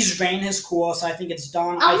think he's ran his course. I think it's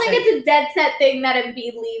done. I don't think it's a dead set thing that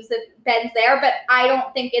Embiid leaves if Ben's there, but I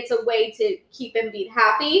don't think it's a way to keep Embiid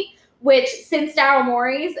happy, which since Daryl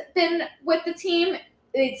Morey's been with the team,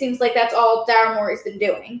 it seems like that's all Daryl Morey's been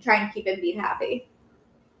doing, trying to keep Embiid happy.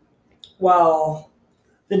 Well,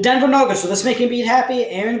 the Denver Nuggets, so let's make Embiid happy,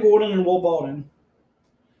 Aaron Gordon and Will Barton.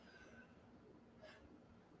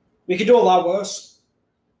 We could do a lot worse.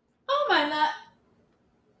 Oh, mind that.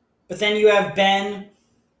 But then you have Ben,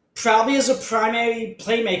 probably as a primary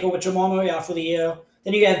playmaker with Jamal Murray out for the year.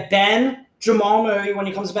 Then you have Ben, Jamal Murray when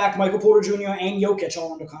he comes back, Michael Porter Jr., and Jokic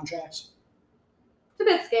all under contracts. It's a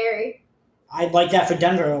bit scary. I'd like that for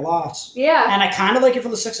Denver a lot. Yeah. And I kind of like it for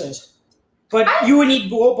the Sixers. But you would need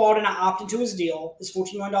Will Barton to opt into his deal, his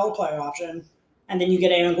 $14 million player option, and then you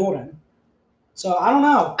get Aaron Gordon. So, I don't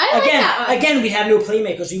know. Again, we have no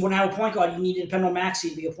playmakers. We wouldn't have a point guard. You need to depend on Maxey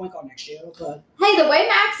to be a point guard next year. But hey, the way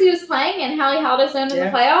Maxey was playing and how he held his own in the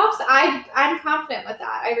playoffs, I'm confident with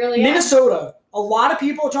that. I really am. Minnesota. A lot of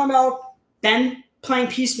people are talking about Ben playing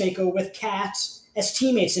peacemaker with Cat as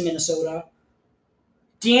teammates in Minnesota.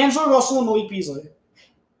 D'Angelo Russell and Malik Beasley.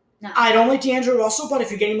 No. I don't like D'Angelo Russell, but if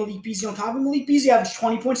you're getting Malik Beasley on top of Malik Beasley, averaged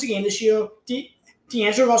 20 points a game this year.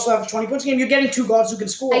 D'Angelo Russell averaged 20 points a game. You're getting two guards who can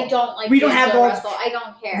score. I don't like D'Angelo Russell. I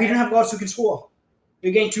don't care. We don't have guards who can score.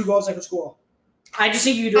 You're getting two guards that can score. I just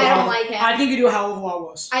think you could do I think you do a hell of a lot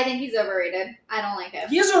worse. I think he's overrated. I don't like him.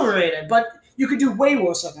 He is overrated, but you could do way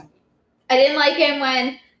worse, I think. I didn't like him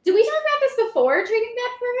when... Did we talk about this before, trading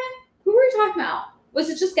back for him? Who were we talking about? Was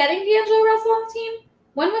it just getting D'Angelo Russell on the team?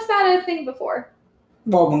 When was that a thing before?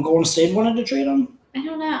 Well, when Golden State wanted to trade him? I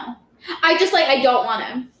don't know. I don't want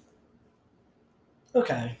him.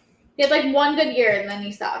 Okay. He had like one good year and then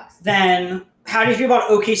he sucks. Then, how do you feel about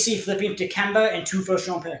OKC flipping to Kemba and 2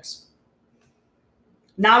 first-round picks?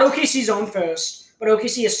 Not OKC's own first, but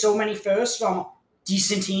OKC has so many firsts from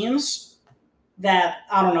decent teams that,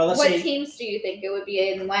 I don't know, let's say... What teams do you think it would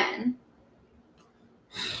be and when?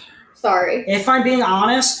 Sorry. If I'm being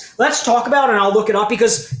honest, let's talk about it and I'll look it up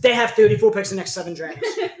because they have 34 picks in the next 7 drafts.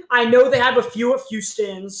 I know they have a few at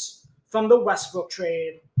Houston's from the Westbrook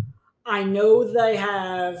trade. I know they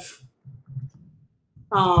have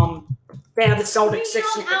the Celtics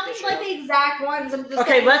 16 pick this year. Like the exact ones. I'm just okay,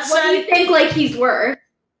 saying, let's what say... do you think like he's worth?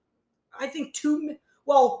 I think 2...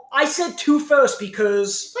 Well, I said 2 first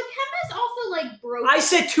because... But Kemba's also like broken. I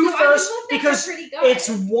said 2 first because it's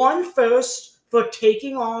 1 first for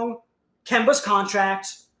taking on Kemba's contract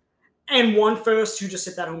and 1 first to just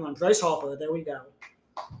hit that home run. Bryce Harper, there we go.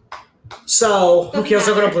 So, who cares?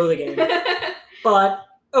 They're going to blow the game. But,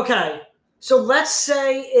 okay. So, let's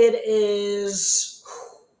say it is...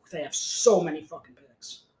 They have so many fucking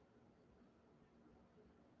picks.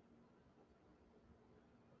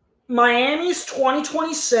 Miami's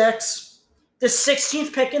 2026, the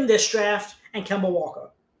 16th pick in this draft, and Kemba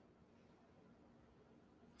Walker.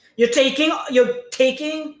 You're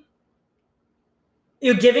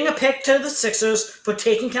giving a pick to the Sixers for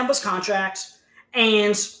taking Kemba's contract,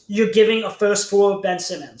 and you're giving a first for Ben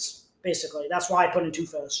Simmons, basically. That's why I put in 2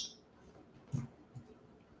 firsts.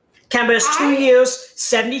 Kemba has 2 years,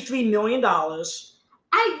 $73 million.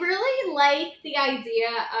 I really like the idea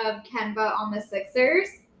of Kemba on the Sixers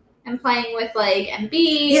and playing with, like,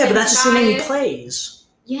 Embiid. Yeah, but that's assuming he plays.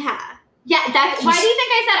 Yeah. Yeah, why do you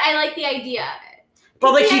think I said I like the idea of it?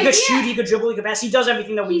 But like, he could shoot, he could dribble, he could pass. He does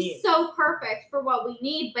everything that we need. He's so perfect for what we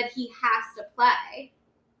need, but he has to play.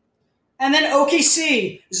 And then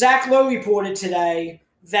OKC, Zach Lowe reported today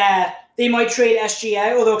that they might trade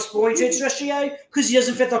SGA, or they're exploring trades for SGA, because he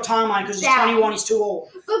doesn't fit their timeline, because he's 21, he's too old.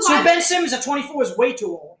 So Ben Simmons at 24 is way too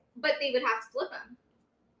old. But they would have to flip him.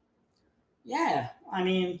 Yeah, I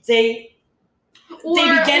mean, they'd be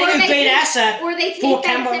getting a great asset. Or they take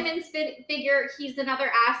Ben Simmons, figure he's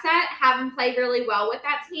another asset, have him play really well with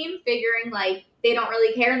that team, figuring like they don't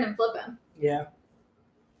really care, and then flip him. Yeah.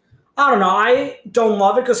 I don't know. I don't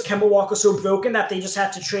love it because Kemba Walker's so broken that they just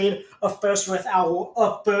had to trade a first with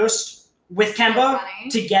Kemba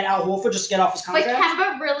to get Al Horford, just to get off his contract. But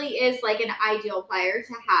Kemba really is like an ideal player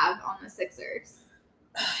to have on the Sixers.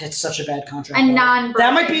 It's such a bad contract. A non-broken.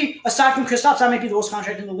 That might be, aside from Kristaps, that might be the worst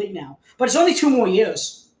contract in the league now. But it's only 2 more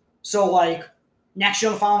years. So, like, next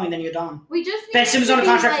year and the following, then you're done. We just need Ben Simmons on a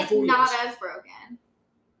contract for 4 years. Not as broken.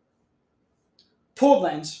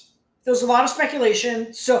 Portland. There's a lot of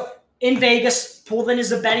speculation. So, in Vegas, Portland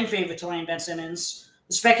is a betting favorite to land Ben Simmons.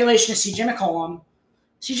 The speculation is CJ McCollum.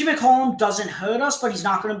 CJ McCollum doesn't hurt us, but he's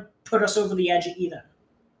not going to put us over the edge either.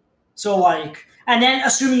 So, like, and then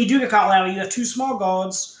assuming you do get Kyle Lowry, you have 2 small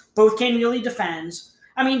guards. Both can really defend.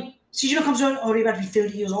 I mean, CJ McCollum's already about to be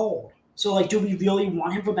 30 years old. So, like, do we really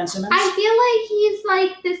want him for Ben Simmons? I feel like he's,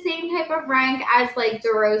 like, the same type of rank as, like,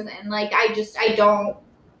 DeRozan. Like, I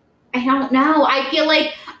don't know. I feel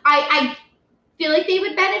like I feel like they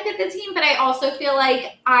would benefit the team, but I also feel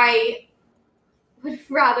like I would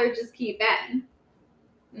rather just keep Ben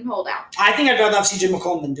and hold out. I think I'd rather have CJ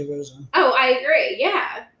McCollum than DeRozan. Oh, I agree.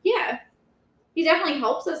 Yeah. He definitely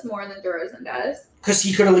helps us more than DeRozan does. Because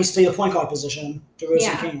he could at least play the point guard position.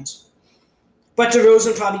 DeRozan can't. But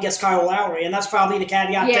DeRozan probably gets Kyle Lowry, and that's probably the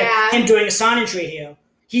caveat to him doing a sign-in trade here.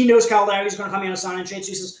 He knows Kyle Lowry's going to come in on a sign-in trade,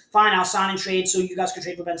 so he says, fine, I'll sign and trade so you guys can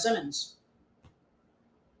trade for Ben Simmons.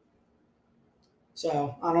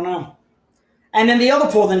 So, I don't know. And then the other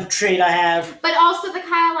Portland trade I have... But also the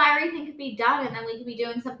Kyle Lowry thing could be done, and then we could be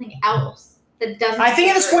doing something else that doesn't... I think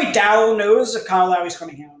at this point, Darryl knows if Kyle Lowry's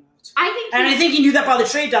coming here or not. I think he knew that by the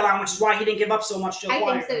trade deadline, which is why he didn't give up so much to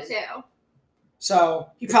acquire him. I think so, too. So,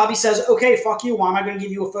 he probably says, okay, fuck you, why am I going to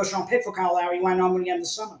give you a first-round pick for Kyle Lowry when I know I'm going to get him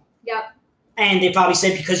this summer? Yep. And they probably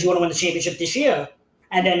said, because you want to win the championship this year.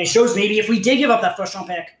 And then it shows maybe if we did give up that first-round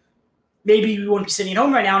pick, maybe we wouldn't be sitting at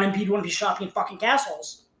home right now and Embiid wouldn't be shopping in fucking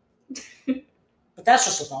castles. But that's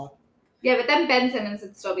just a thought. Yeah, but then Ben Simmons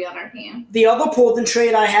would still be on our team. The other Portland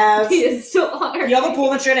trade I have... He is still on our team. The other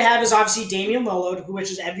Portland trade I have is obviously Damian Lillard,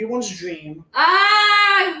 which is everyone's dream.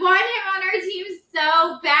 I want him on our team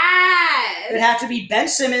so bad. It'd have to be Ben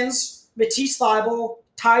Simmons, Matisse Thybulle,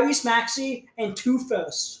 Tyrese Maxey, and 2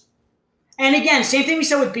 firsts. And again, same thing we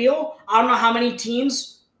said with Beal. I don't know how many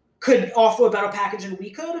teams could offer a better package than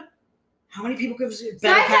we could. How many people could have a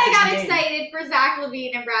better package I got than excited for Zach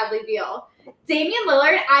LaVine and Bradley Beal. Damian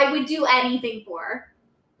Lillard, I would do anything for.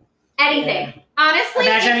 Anything. Yeah. Honestly.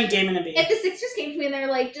 Imagine having Damian and Beal. If the Sixers came to me and they're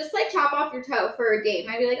like, just like chop off your toe for a Dame,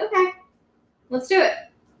 I'd be like, okay, let's do it.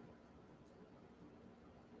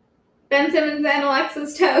 Ben Simmons and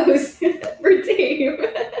Alexa's toes for Dame.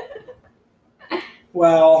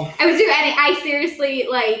 Well. I would do I seriously,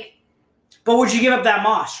 like. But would you give up that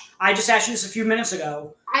much? I just asked you this a few minutes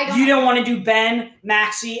ago. You don't want to do Ben,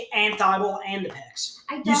 Maxey, and Thybulle and the picks.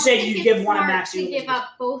 You said you'd give one of Maxey. To give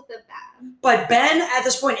up both of them. But Ben, at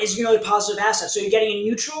this point, isn't really a positive asset. So you're getting a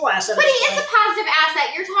neutral asset. But he is a positive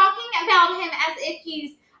asset. You're talking about him as if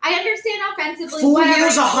he's... I understand offensively. 4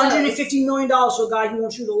 years, $150 million for a guy who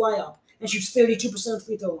won't shoot a layup and shoots 32% of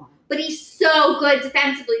free throw line. But he's so good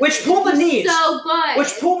defensively. Which Portland needs. So good.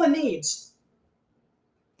 Which Portland needs.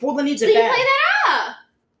 Portland needs it bad. So you play that up.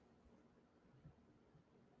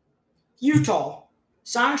 Utah.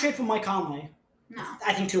 Sign and trade for Mike Conley. No.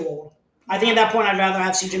 I think too old. I think at that point I'd rather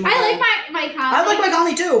have CJ McCollum. I like Mike Conley. I like Mike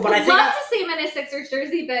Conley too, but I think... I'd love to see him in a Sixers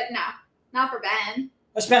jersey, but no. Not for Ben.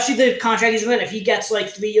 Especially the contract he's going to get. If he gets like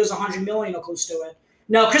 3 years, $100 million or close to it.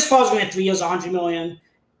 No, Chris Paul's going to get 3 years, $100 million.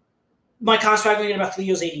 Mike Conley's probably going to get about 3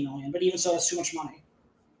 years, $80 million. But even so, that's too much money.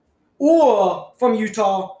 Or, from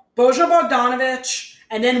Utah, Bojan Bogdanovic,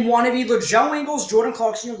 and then one of either Joe Ingles, Jordan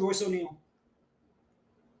Clarkson, or Royce O'Neal.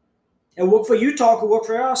 It worked for Utah, it could work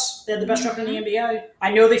for us. They had the best record in the NBA.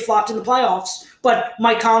 I know they flopped in the playoffs, but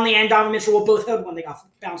Mike Conley and Donovan Mitchell were both hurt when they got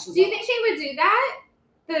bounced. Do you think they would do that?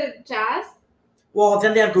 The Jazz? Well,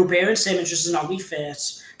 then they have Gobert and Simmons, which is an ugly fit.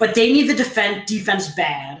 But they need the defense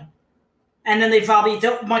bad. And then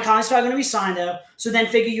Mike Conley's probably going to be signed there. So then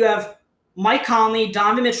figure you have Mike Conley,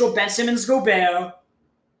 Donovan Mitchell, Ben Simmons, Gobert.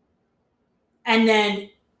 And then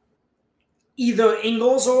either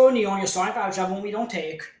Ingles or O'Neal on your starting five, whichever one we don't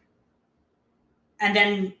take. And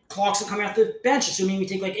then Clarkson coming off the bench, assuming we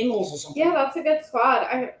take like Ingles or something. Yeah, that's a good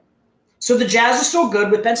squad. So the Jazz are still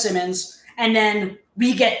good with Ben Simmons, and then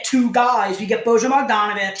we get two guys. We get Bojan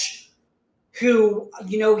Bogdanovic, who,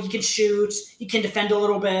 you know, he can shoot, he can defend a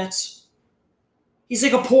little bit. He's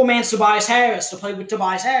like a poor man's Tobias Harris to play with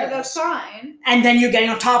Tobias Harris. But that's fine. And then you're getting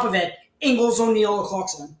on top of it Ingles, O'Neal, or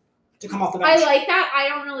Clarkson to come off the bench. I like that. I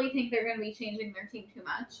don't really think they're going to be changing their team too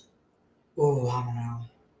much. Oh, I don't know.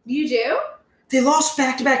 You do? They lost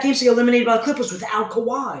back-to-back games to get eliminated by the Clippers without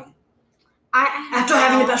Kawhi. After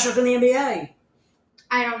having the best record in the NBA.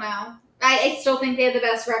 I don't know. I still think they have the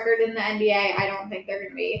best record in the NBA. I don't think they're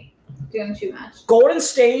going to be doing too much. Golden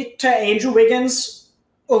State to Andrew Wiggins,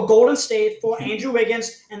 or Golden State for Andrew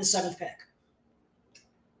Wiggins and the 7th pick.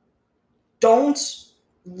 Don't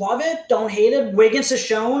love it. Don't hate it. Wiggins has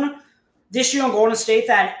shown this year on Golden State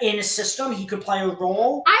that in a system he could play a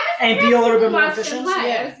role and be a little bit more efficient.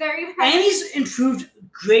 I was very impressed. And he's improved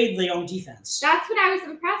greatly on defense. That's what I was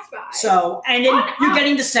impressed by. So, and then you're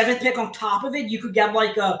getting the 7th pick on top of it. You could get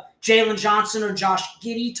like a Jalen Johnson or Josh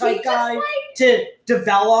Giddey type guy to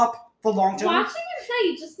develop for long term. Watching him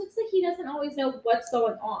play, he just looks like he doesn't always know what's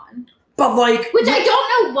going on. But like, which I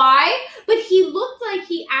don't know why, but he looked like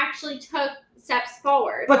he actually took steps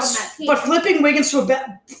forward on that team. But flipping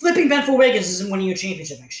Ben for Wiggins isn't winning you a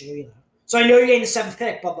championship next year either. So I know you're getting the 7th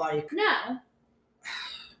pick, but like, no.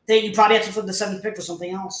 You probably have to flip the 7th pick for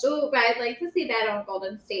something else. Ooh, but I'd like to see that on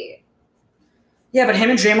Golden State. Yeah, but him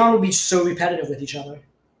and Draymond would be so repetitive with each other.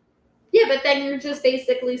 Yeah, but then you're just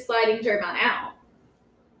basically sliding Draymond out.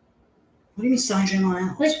 What do you mean sliding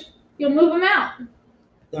Draymond out? Like, you'll move him out.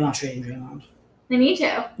 They're not trading Draymond. They need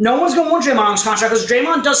to. No one's going to want Draymond on his contract because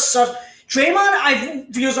Draymond does such... Draymond, I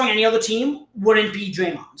feel on any other team, wouldn't be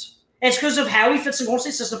Draymond. It's because of how he fits in Golden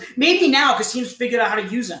State system. Maybe now because teams figured out how to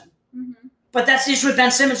use him. Mm-hmm. But that's the issue with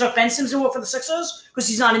Ben Simmons. If Ben Simmons didn't work for the Sixers, because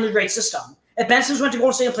he's not in the great system. If Ben Simmons went to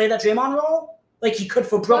Golden State and played that Draymond role, like he could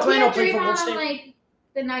for Brooklyn or play for Golden State. Like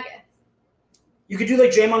the Nuggets. You could do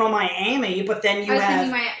like Draymond on Miami, but then you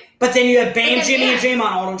have Bam, Jimmy, and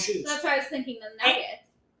Draymond all don't choose. That's why I was thinking the Nuggets.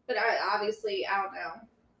 But obviously, I don't know.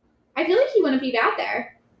 I feel like he wouldn't be bad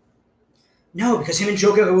there. No, because him and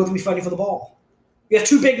Joker are both be fighting for the ball. You have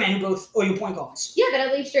two big men who both are your point guards. Yeah, but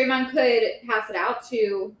at least Draymond could pass it out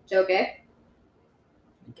to Jokic.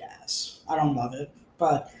 I guess. I don't love it.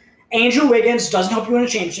 But Andrew Wiggins doesn't help you win a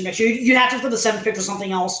championship next year. You'd have to for the 7th pick or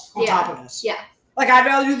something else on top of this. Yeah. Like, I'd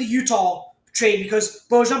rather do the Utah trade because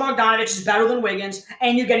Bojan Bogdanovic is better than Wiggins,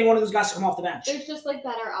 and you're getting one of those guys to come off the bench. There's just, like,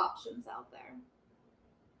 better options out there.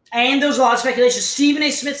 And there's a lot of speculation. Stephen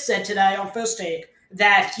A. Smith said today on First Take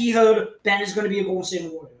that he heard Ben is going to be a Golden State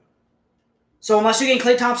Warrior. So unless you're getting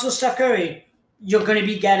Klay Thompson or Steph Curry, you're going to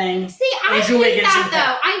be getting Andrew Wiggins. I hate that,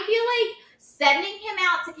 though. I feel like sending him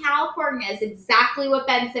out to California is exactly what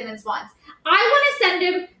Ben Simmons wants. I want to send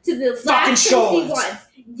him to the last place he wants.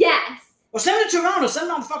 Yes. Or send him to Toronto. Send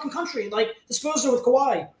him out of the fucking country. Like the Spurs are with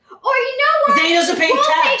Kawhi. Or you know what? Then he doesn't pay we'll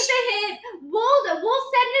tax. Take the hit. We'll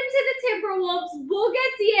send him to the Timberwolves. We'll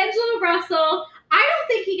get D'Angelo Russell. I don't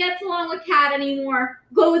think he gets along with Cat anymore.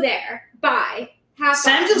 Go there. Bye.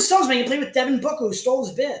 Send him to the Suns, man. You play with Devin Booker, who stole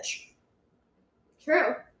his bitch.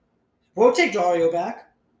 True. We'll take Dario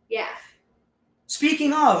back. Yeah.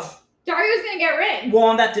 Speaking of... Dario's going to get ring. We're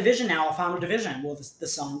on that division now, a final division. Well, the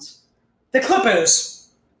Suns. The Clippers.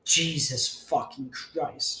 Jesus fucking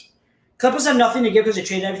Christ. Clippers have nothing to give because they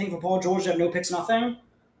traded everything for Paul George. They have no picks, nothing.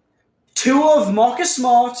 Two of Marcus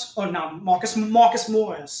Morris.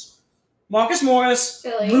 Marcus Morris,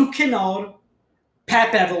 Philly. Luke Kennard,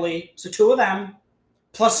 Pat Beverly. So two of them,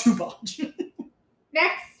 plus Zubac.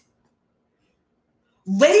 Next.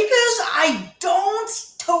 Lakers, I don't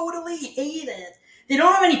totally hate it. They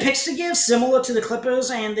don't have any picks to give, similar to the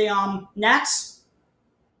Clippers and the Nets.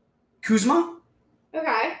 Kuzma.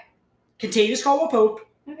 Okay. Contagious Caldwell-Pope.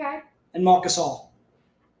 Okay. And Marcus Gasol.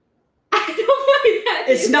 I don't like that.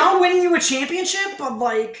 It's not winning you a championship, but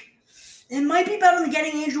like, it might be better than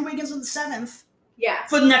getting Andrew Wiggins in the 7th. Yeah.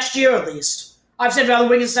 For the next year at least. I've said rather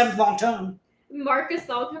Wiggins 7th long term. Marcus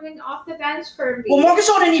Gasol coming off the bench for me. Well, Marcus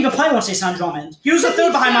Gasol didn't even play once they signed Drummond. He was the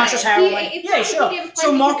third behind Montrezl Harrell. Yeah, sure.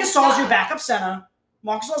 So Marcus Gasol's your backup center.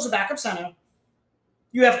 Marcus Gasol's the backup center.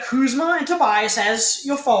 You have Kuzma and Tobias as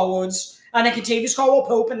your forwards. And then Contavious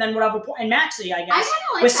Caldwell-Pope, and then whatever, and Maxey, I guess. I kind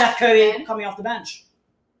of like with that. Seth Curry coming off the bench.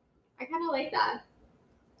 I kind of like that.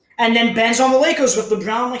 And then Ben's on the Lakers with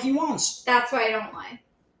LeBron like he wants. That's what I don't like.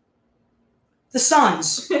 The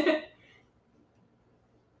Suns.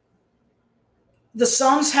 The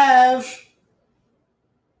Suns have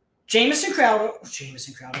Jamison Crowder,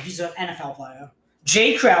 he's an NFL player.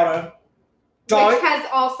 Jay Crowder. Which has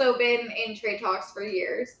also been in trade talks for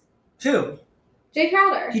years. Who? Jay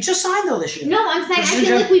Crowder. He just signed though this year. No, I'm saying, I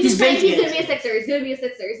feel like we just said he's going to be a Sixer. He's going to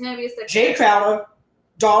be a Sixer. Jay Crowder,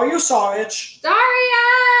 Dario Saric.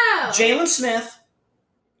 Jalen Smith,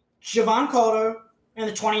 Javon Carter, and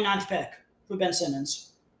the 29th pick for Ben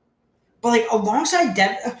Simmons. But, like, alongside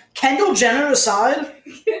Kendall Jenner aside,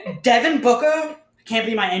 Devin Booker, I can't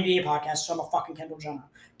be my NBA podcast, so I'm a fucking Kendall Jenner.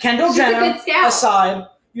 Kendall Jenner aside,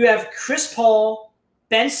 you have Chris Paul,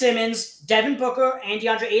 Ben Simmons, Devin Booker, and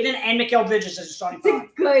DeAndre Ayton, and Mikal Bridges as your starting five.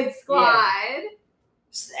 It's a good squad.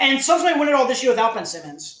 Yeah. And Suns might win it all this year without Ben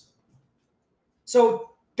Simmons.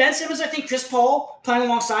 So, Ben Simmons, I think Chris Paul playing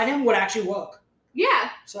alongside him would actually work.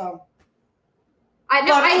 Yeah. So,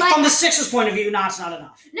 from the Sixers' point of view, it's not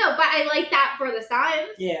enough. No, but I like that for the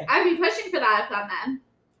Suns. Yeah. I'd be pushing for that if I'm them.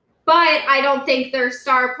 But I don't think their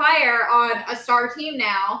star player on a star team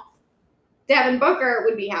now, Devin Booker,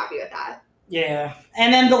 would be happy with that. Yeah.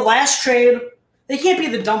 And then the last trade, they can't be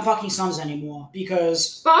the dumb fucking Suns anymore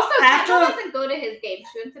because... But also, Kendall doesn't go to his games.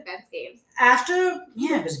 She went to Ben's games.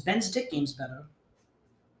 Because Ben's dick game's better.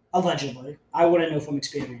 Allegedly. I wouldn't know from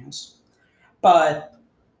experience. But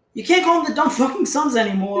you can't call them the dumb fucking Suns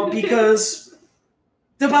anymore because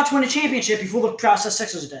they're about to win a championship before the process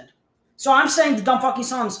Sixers did. So I'm saying the dumb fucking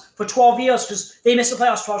Suns for 12 years because they missed the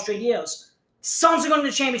playoffs 12 straight years. Suns are going to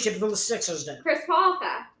the championship before the Sixers did. Chris Paul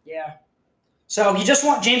fact. Yeah. So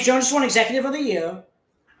James Jones just won Executive of the Year.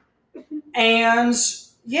 And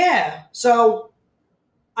yeah. So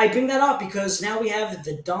I bring that up because now we have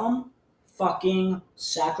the dumb fucking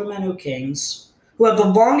Sacramento Kings who have the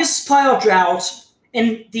longest playoff drought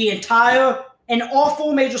in all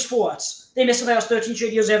four major sports. They missed the playoffs 13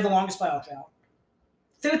 straight years. They have the longest playoff drought.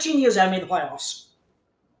 13 years they haven't made the playoffs.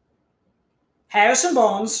 Harrison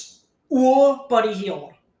Barnes or Buddy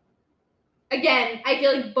Hield. Again, I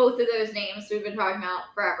feel like both of those names we've been talking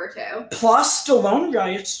about forever too. Plus Delon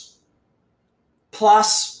Wright.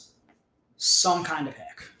 Plus some kind of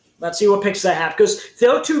pick. Let's see what picks they have. Because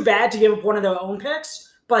they're too bad to give up one of their own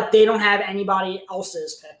picks, but they don't have anybody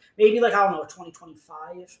else's pick. Maybe a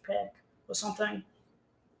 2025 pick or something.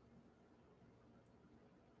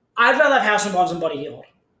 I'd rather have Harrison Barnes than Buddy Hield.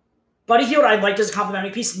 Buddy Hield I liked as a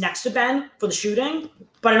complimentary piece next to Ben for the shooting,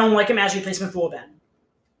 but I don't like him as a replacement for Ben.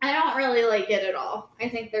 I don't really like it at all. I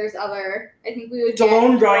think we would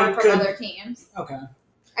Delon get Wright more from other teams. Okay.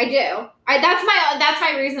 I do. That's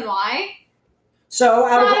my reason why. So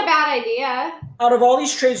it's not a bad idea. Out of all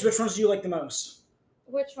these trades, which ones do you like the most?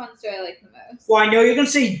 Which ones do I like the most? Well, I know you're going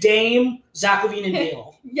to say Dame, Zach LaVine, and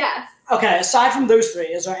Beal. Yes. Okay, aside from those three,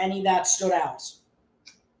 is there any that stood out?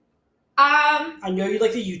 I know you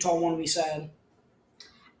like the Utah one we said.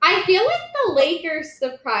 I feel like the Lakers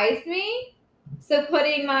surprised me. So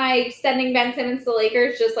sending Ben Simmons to the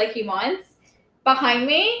Lakers just like he wants behind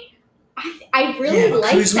me, I really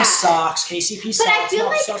like Kuzma that. sucks, KCP sucks.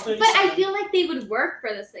 I feel like they would work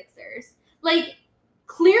for the Sixers. Like,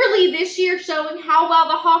 clearly this year showing how well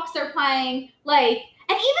the Hawks are playing, and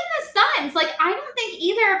even the Suns, I don't think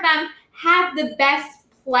either of them have the best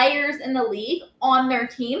players in the league on their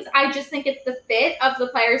teams. I just think it's the fit of the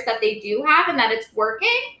players that they do have and that it's working.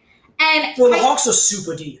 And the Hawks are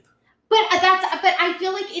super deep. But I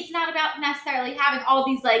feel like it's not about necessarily having all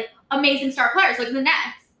these amazing star players like the Nets.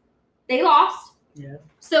 They lost. Yeah.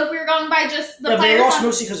 So if we were going by just the players, they lost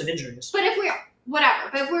mostly because of injuries. But if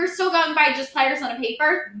we're still going by just players on a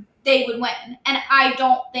paper, they would win. And I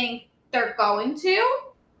don't think they're going to.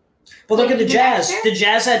 But look at the Jazz. The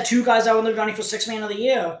Jazz had two guys that were in the running for Sixth Man of the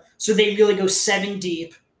Year, so they really go 7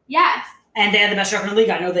 deep. Yes. And they had the best record in the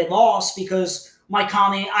league. I know they lost because Mike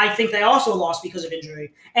Conley. I think they also lost because of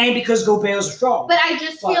injury and because Gobert's a strong. But I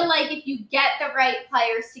just feel like if you get the right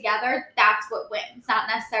players together, that's what wins, not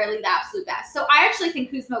necessarily the absolute best. So I actually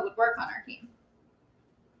think Kuzma would work on our team.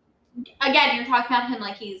 Again, you're talking about him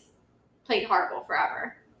like he's played horrible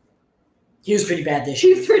forever. He was pretty bad this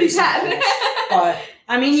year. He's pretty bad. But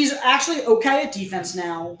he's actually okay at defense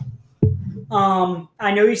now.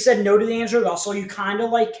 I know you said no to the Andrew Russell. You kind of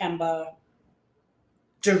like Kemba.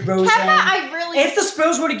 DeRozan. If the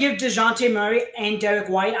Spurs were to give DeJounte Murray and Derek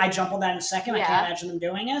White, I'd jump on that in a second. Yeah. I can't imagine them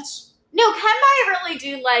doing it. No, Kemba I really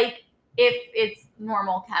do like if it's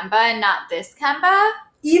normal Kemba and not this Kemba.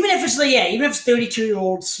 Even if it's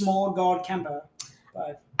 32-year-old small guard Kemba.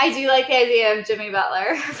 But I do like the idea of Jimmy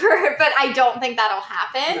Butler, but I don't think that'll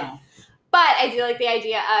happen. No. But I do like the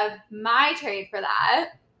idea of my trade for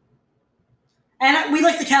that. And we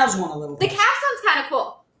like the Cavs one a little bit. The Cavs one's kind of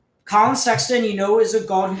cool. Colin Sexton, is a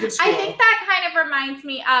guard who can score. I think that kind of reminds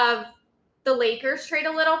me of the Lakers trade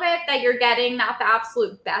a little bit, that you're getting not the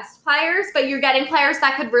absolute best players, but you're getting players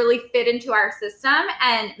that could really fit into our system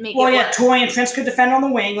and make it work. Torian Prince could defend on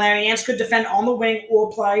the wing. Larry Nance could defend on the wing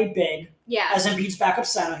or play big. Yeah. As Embiid's backup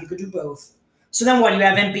center. He could do both. So then what? You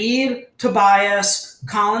have Embiid, Tobias,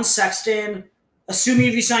 Colin Sexton,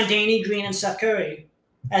 assuming you sign Danny Green and Seth Curry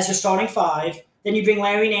as your starting five. Then you bring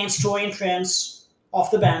Larry Nance, Torian Prince off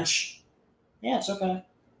the bench. Yeah, it's okay.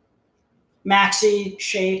 Maxey,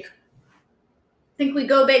 Shake. Think we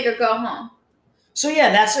go big or go home. So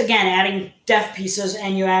yeah, that's again adding depth pieces,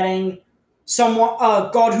 and you're adding someone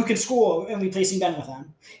guard who can score and replacing Ben with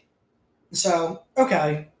him. So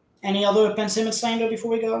okay, any other Ben Simmons slander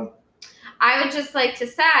before we go? I would just like to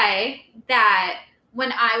say that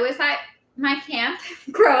when I was at my camp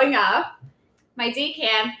growing up, my D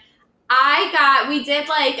camp, we did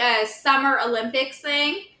like a summer Olympics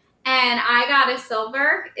thing. And I got a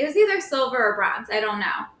silver. It was either silver or bronze. I don't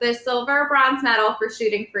know. The silver or bronze medal for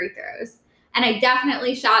shooting free throws. And I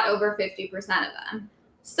definitely shot over 50% of them.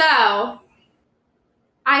 So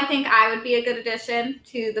I think I would be a good addition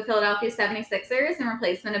to the Philadelphia 76ers in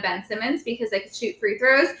replacement of Ben Simmons because I could shoot free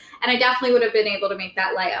throws. And I definitely would have been able to make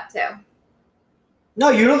that layup too. No,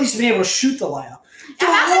 you'd at least been able to shoot the layup.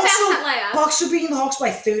 Bucks are beating the Hawks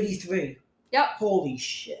by 33. Yep. Holy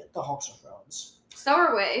shit. The Hawks are frauds. So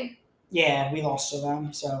are we. Yeah, we lost to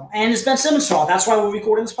them. And it's Ben Simmons' fault. That's why we're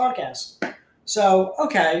recording this podcast. So,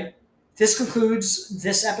 okay. This concludes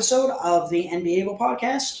this episode of the NBA Eagle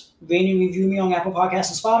podcast. Rate and review me on Apple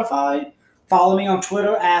Podcasts and Spotify. Follow me on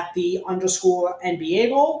Twitter at @the_NBA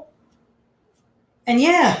Eagle. And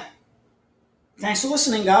yeah. Thanks for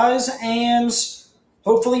listening, guys. And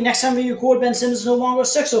hopefully next time we record, Ben Simmons is no longer a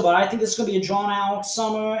Sixer, but I think this is going to be a drawn-out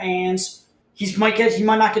summer, and he might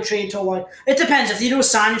not get traded till it depends. If you do a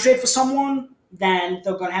sign and trade for someone, then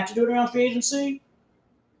they're going to have to do it around free agency.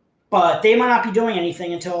 But they might not be doing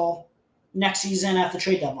anything until next season at the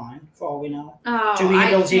trade deadline, for all we know. Oh, I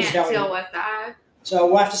can't deal with that. So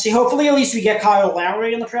we'll have to see. Hopefully, at least we get Kyle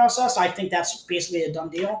Lowry in the process. I think that's basically a done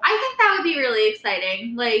deal. I think that would be really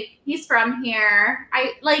exciting. He's from here.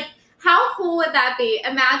 How cool would that be?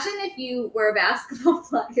 Imagine if you were a basketball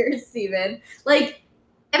player, Steven.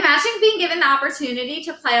 Imagine being given the opportunity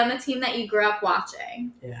to play on the team that you grew up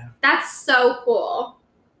watching. Yeah. That's so cool.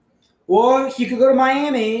 Or he could go to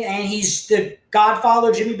Miami, and he's the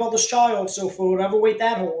godfather, Jimmy Butler's child, so for whatever weight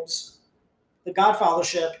that holds, the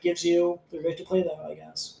godfathership gives you the right to play there, I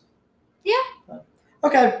guess. Yeah.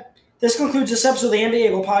 Okay. This concludes this episode of the NBA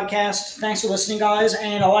Eagle podcast. Thanks for listening, guys,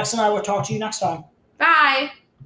 and Alexa and I will talk to you next time. Bye.